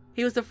that,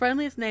 he was the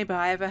friendliest neighbor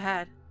I ever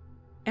had,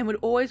 and would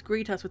always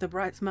greet us with a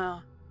bright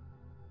smile.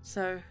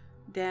 So,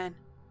 Dan,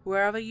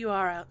 wherever you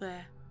are out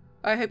there,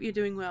 I hope you're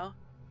doing well,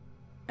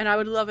 and I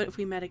would love it if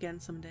we met again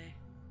someday.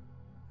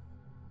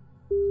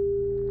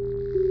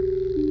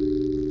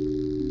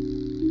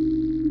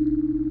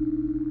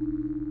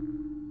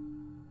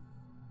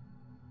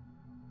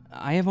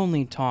 I have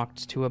only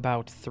talked to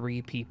about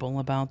 3 people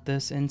about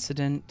this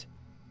incident,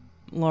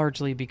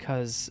 largely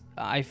because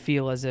I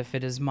feel as if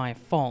it is my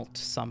fault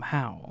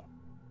somehow.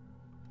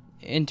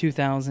 In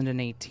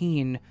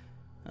 2018,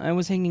 I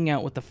was hanging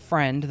out with a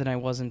friend that I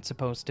wasn't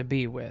supposed to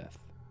be with.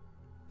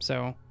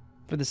 So,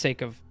 for the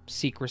sake of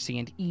secrecy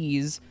and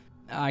ease,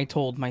 I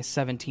told my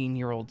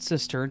 17-year-old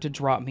sister to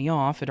drop me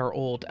off at our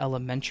old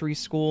elementary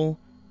school,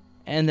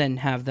 and then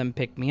have them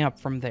pick me up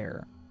from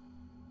there.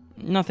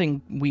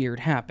 Nothing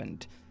weird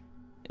happened.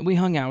 We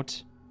hung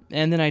out,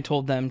 and then I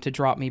told them to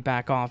drop me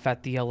back off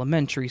at the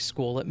elementary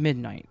school at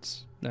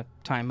midnight, the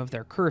time of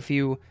their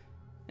curfew,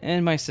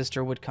 and my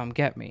sister would come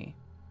get me.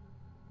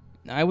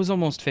 I was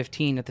almost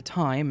 15 at the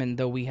time, and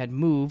though we had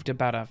moved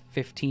about a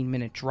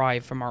 15-minute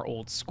drive from our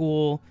old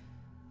school,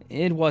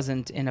 it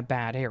wasn't in a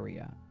bad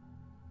area.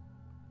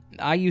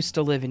 I used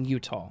to live in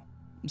Utah,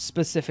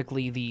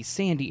 specifically the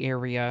Sandy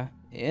area,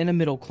 in a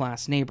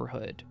middle-class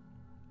neighborhood,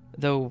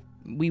 though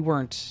we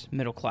weren't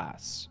middle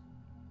class.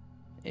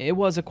 It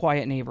was a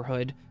quiet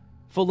neighborhood,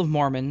 full of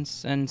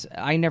Mormons, and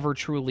I never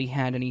truly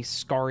had any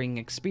scarring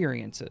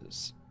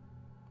experiences.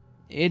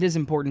 It is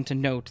important to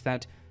note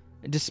that,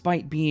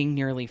 despite being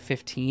nearly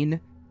 15,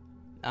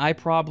 I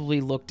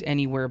probably looked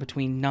anywhere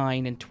between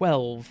 9 and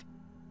 12,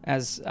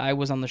 as I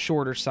was on the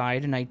shorter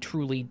side and I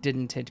truly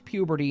didn't hit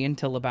puberty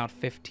until about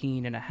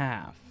 15 and a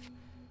half.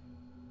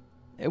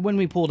 When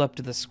we pulled up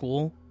to the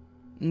school,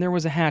 there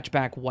was a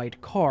hatchback white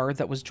car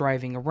that was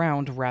driving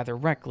around rather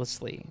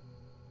recklessly,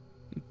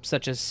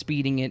 such as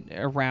speeding it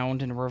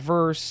around in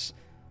reverse,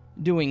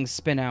 doing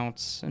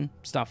spin-outs, and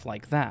stuff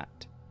like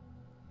that.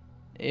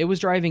 It was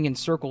driving in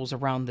circles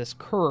around this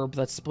curb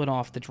that split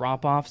off the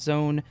drop-off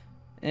zone,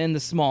 in the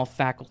small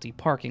faculty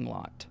parking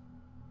lot.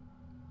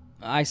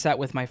 I sat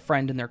with my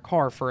friend in their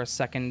car for a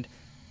second,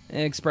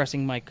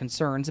 expressing my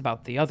concerns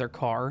about the other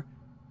car,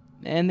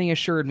 and they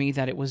assured me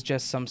that it was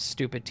just some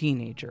stupid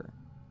teenager.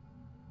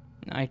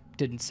 I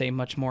didn't say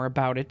much more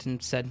about it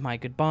and said my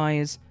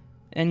goodbyes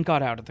and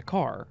got out of the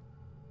car.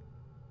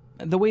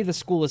 The way the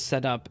school is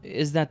set up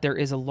is that there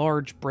is a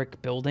large brick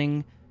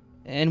building,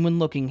 and when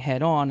looking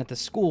head-on at the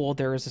school,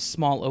 there is a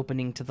small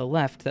opening to the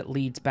left that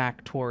leads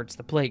back towards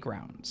the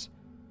playgrounds.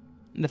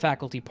 The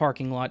faculty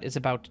parking lot is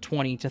about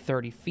 20 to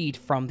 30 feet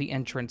from the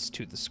entrance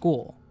to the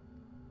school.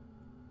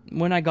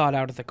 When I got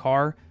out of the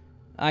car,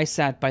 I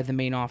sat by the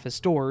main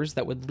office doors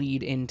that would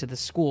lead into the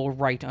school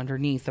right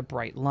underneath a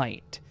bright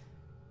light.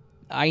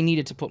 I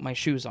needed to put my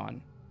shoes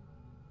on.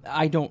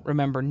 I don't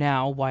remember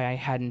now why I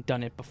hadn't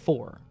done it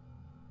before.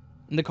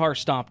 The car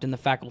stopped in the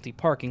faculty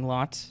parking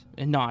lot,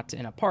 not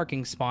in a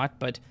parking spot,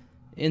 but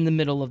in the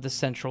middle of the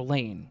central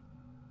lane.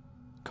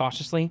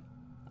 Cautiously,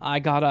 I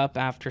got up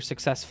after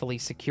successfully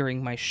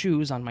securing my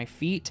shoes on my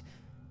feet,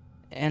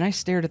 and I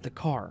stared at the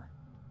car.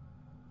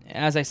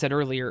 As I said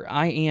earlier,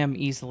 I am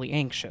easily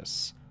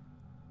anxious.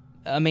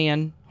 A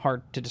man,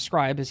 hard to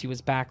describe as he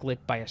was backlit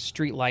by a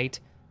streetlight,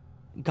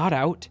 got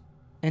out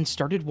and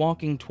started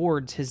walking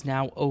towards his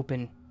now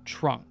open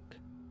trunk.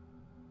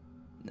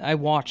 I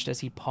watched as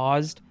he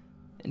paused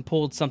and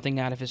pulled something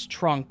out of his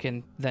trunk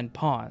and then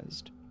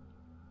paused.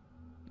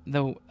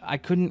 Though I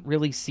couldn't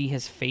really see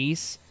his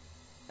face,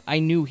 I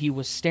knew he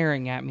was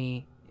staring at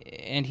me,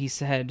 and he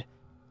said,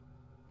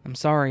 "I'm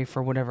sorry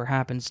for whatever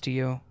happens to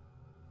you.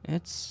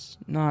 It's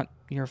not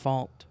your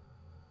fault."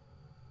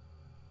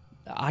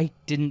 I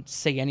didn't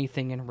say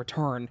anything in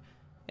return,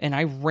 and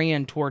I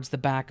ran towards the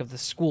back of the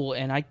school,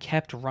 and I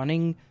kept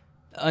running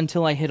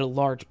until I hit a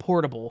large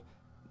portable,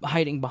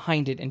 hiding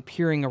behind it and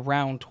peering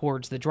around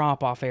towards the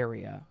drop-off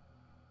area.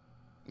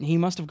 He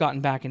must have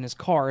gotten back in his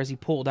car as he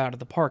pulled out of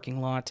the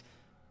parking lot.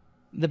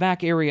 The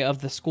back area of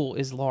the school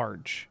is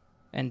large,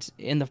 and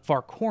in the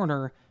far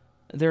corner,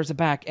 there's a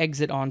back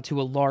exit onto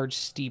a large,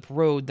 steep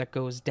road that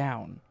goes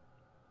down.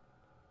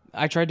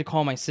 I tried to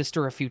call my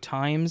sister a few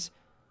times,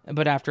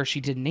 but after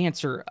she didn't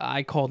answer,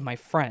 I called my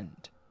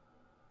friend.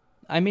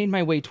 I made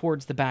my way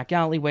towards the back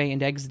alleyway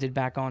and exited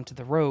back onto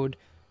the road,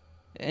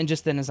 and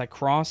just then as I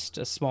crossed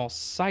a small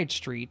side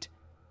street,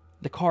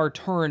 the car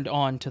turned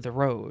onto the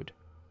road.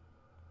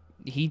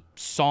 He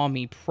saw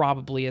me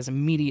probably as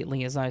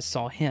immediately as I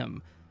saw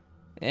him,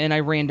 and I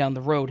ran down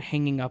the road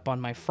hanging up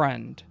on my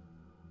friend.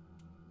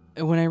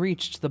 When I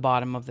reached the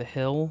bottom of the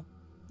hill,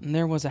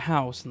 there was a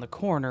house in the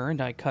corner,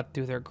 and I cut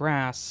through their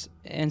grass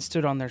and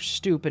stood on their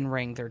stoop and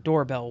rang their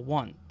doorbell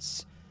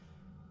once.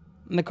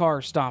 The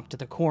car stopped at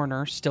the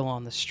corner, still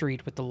on the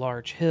street with the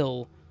large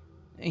hill.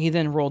 He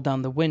then rolled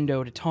down the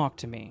window to talk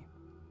to me.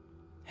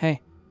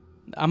 "Hey,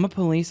 I'm a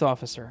police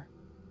officer.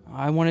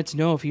 I wanted to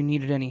know if you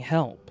needed any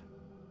help,"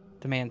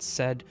 the man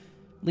said,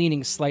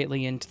 leaning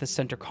slightly into the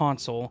center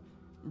console,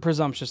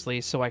 presumptuously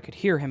so I could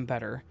hear him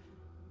better.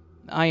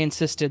 I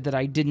insisted that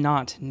I did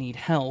not need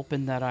help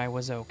and that I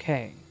was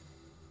okay.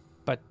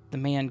 But the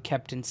man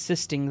kept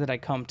insisting that I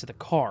come to the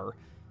car.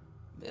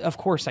 Of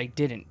course I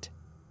didn't.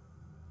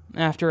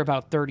 After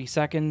about 30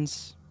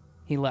 seconds,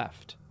 he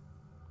left.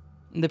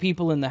 The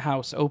people in the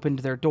house opened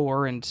their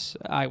door and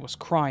I was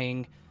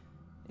crying.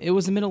 It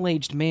was a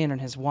middle-aged man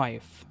and his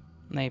wife.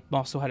 They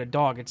also had a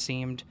dog, it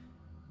seemed.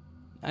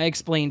 I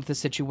explained the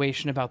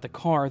situation about the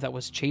car that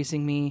was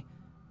chasing me,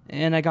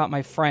 and I got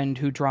my friend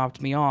who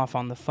dropped me off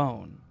on the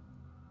phone.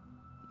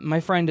 My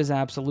friend is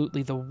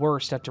absolutely the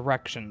worst at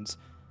directions,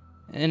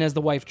 and as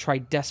the wife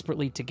tried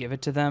desperately to give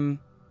it to them,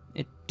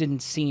 it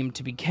didn't seem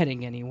to be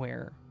getting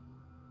anywhere.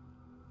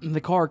 The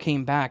car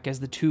came back as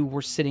the two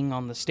were sitting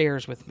on the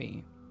stairs with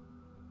me.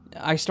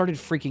 I started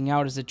freaking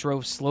out as it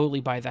drove slowly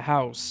by the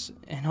house,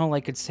 and all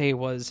I could say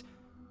was,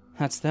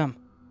 "That's them.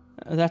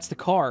 That's the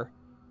car."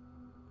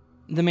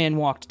 The man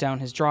walked down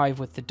his drive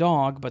with the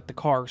dog, but the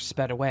car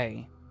sped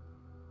away.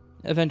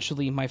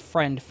 Eventually, my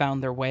friend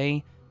found their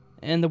way,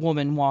 and the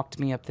woman walked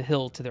me up the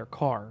hill to their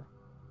car.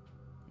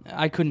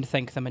 I couldn't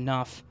thank them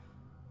enough.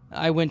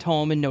 I went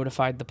home and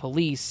notified the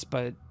police,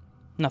 but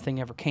nothing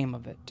ever came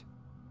of it.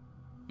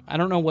 I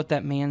don't know what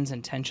that man's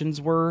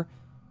intentions were,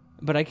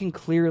 but I can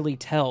clearly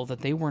tell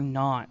that they were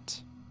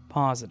not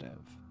positive.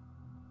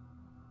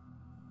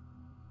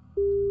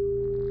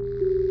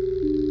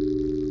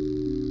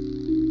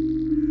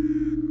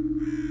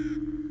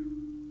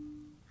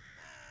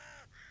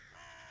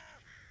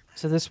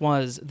 So this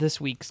was this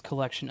week's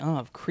collection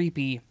of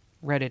creepy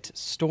Reddit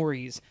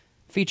stories,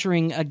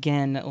 featuring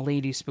again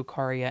Lady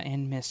Spookaria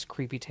and Miss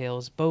Creepy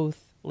Tales.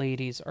 Both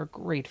ladies are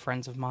great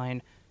friends of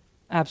mine.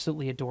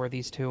 Absolutely adore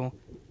these two.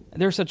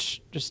 They're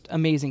such just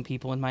amazing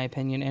people in my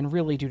opinion, and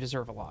really do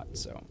deserve a lot.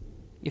 So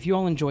if you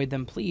all enjoyed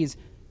them, please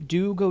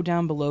do go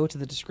down below to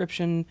the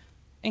description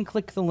and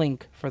click the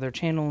link for their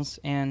channels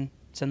and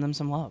send them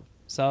some love.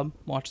 Sub,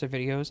 watch their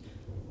videos.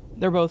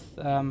 They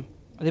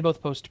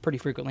both post pretty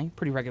frequently,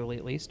 pretty regularly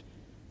at least.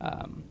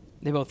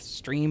 They both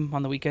stream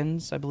on the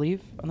weekends, I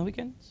believe. On the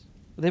weekends?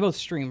 They both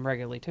stream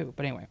regularly too,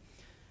 but anyway.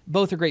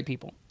 both are great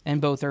people,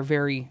 and both are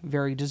very,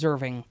 very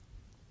deserving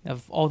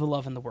of all the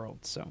love in the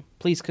world, so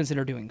please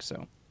consider doing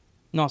so.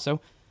 And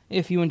also,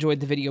 if you enjoyed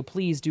the video,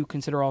 please do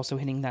consider also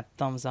hitting that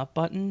thumbs up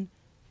button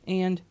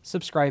and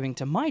subscribing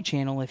to my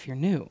channel if you're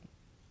new.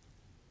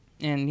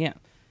 And yeah,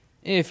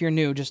 if you're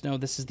new, just know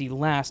this is the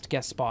last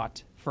guest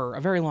spot for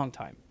a very long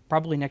time,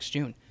 probably next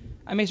June.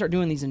 I may start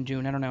doing these in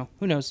June, I don't know,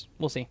 who knows,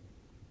 we'll see.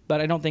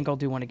 But I don't think I'll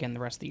do one again the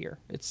rest of the year.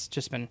 It's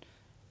been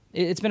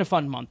a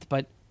fun month,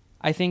 but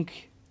I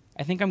think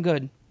I'm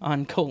good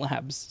on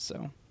collabs,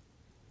 so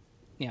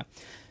yeah.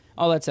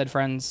 All that said,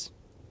 friends,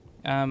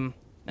 and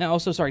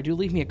also, sorry, do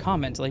leave me a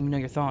comment to let me know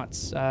your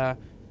thoughts.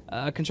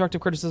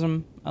 Constructive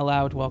criticism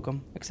allowed,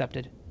 welcome,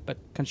 accepted, but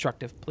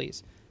constructive,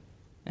 please.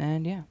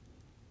 And yeah,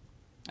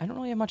 I don't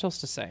really have much else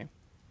to say.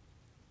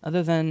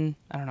 Other than,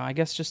 I don't know, I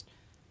guess just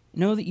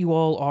know that you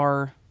all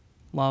are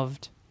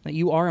loved, that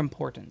you are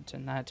important,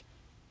 and that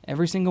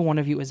every single one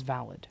of you is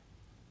valid.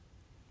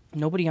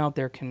 Nobody out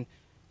there can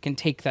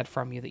take that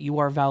from you, that you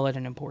are valid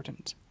and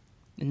important.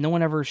 And no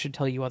one ever should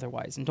tell you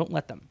otherwise, and don't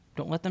let them.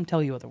 Don't let them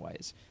tell you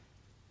otherwise.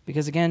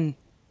 Because again,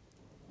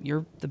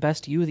 you're the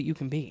best you that you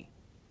can be.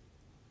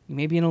 You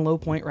may be in a low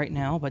point right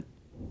now, but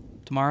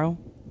tomorrow,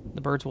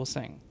 the birds will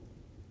sing.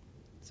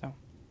 So,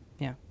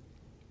 yeah.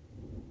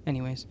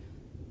 Anyways,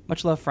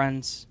 much love,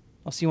 friends.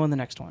 I'll see you on the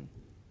next one.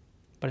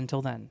 But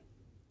until then,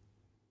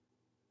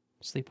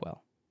 sleep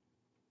well.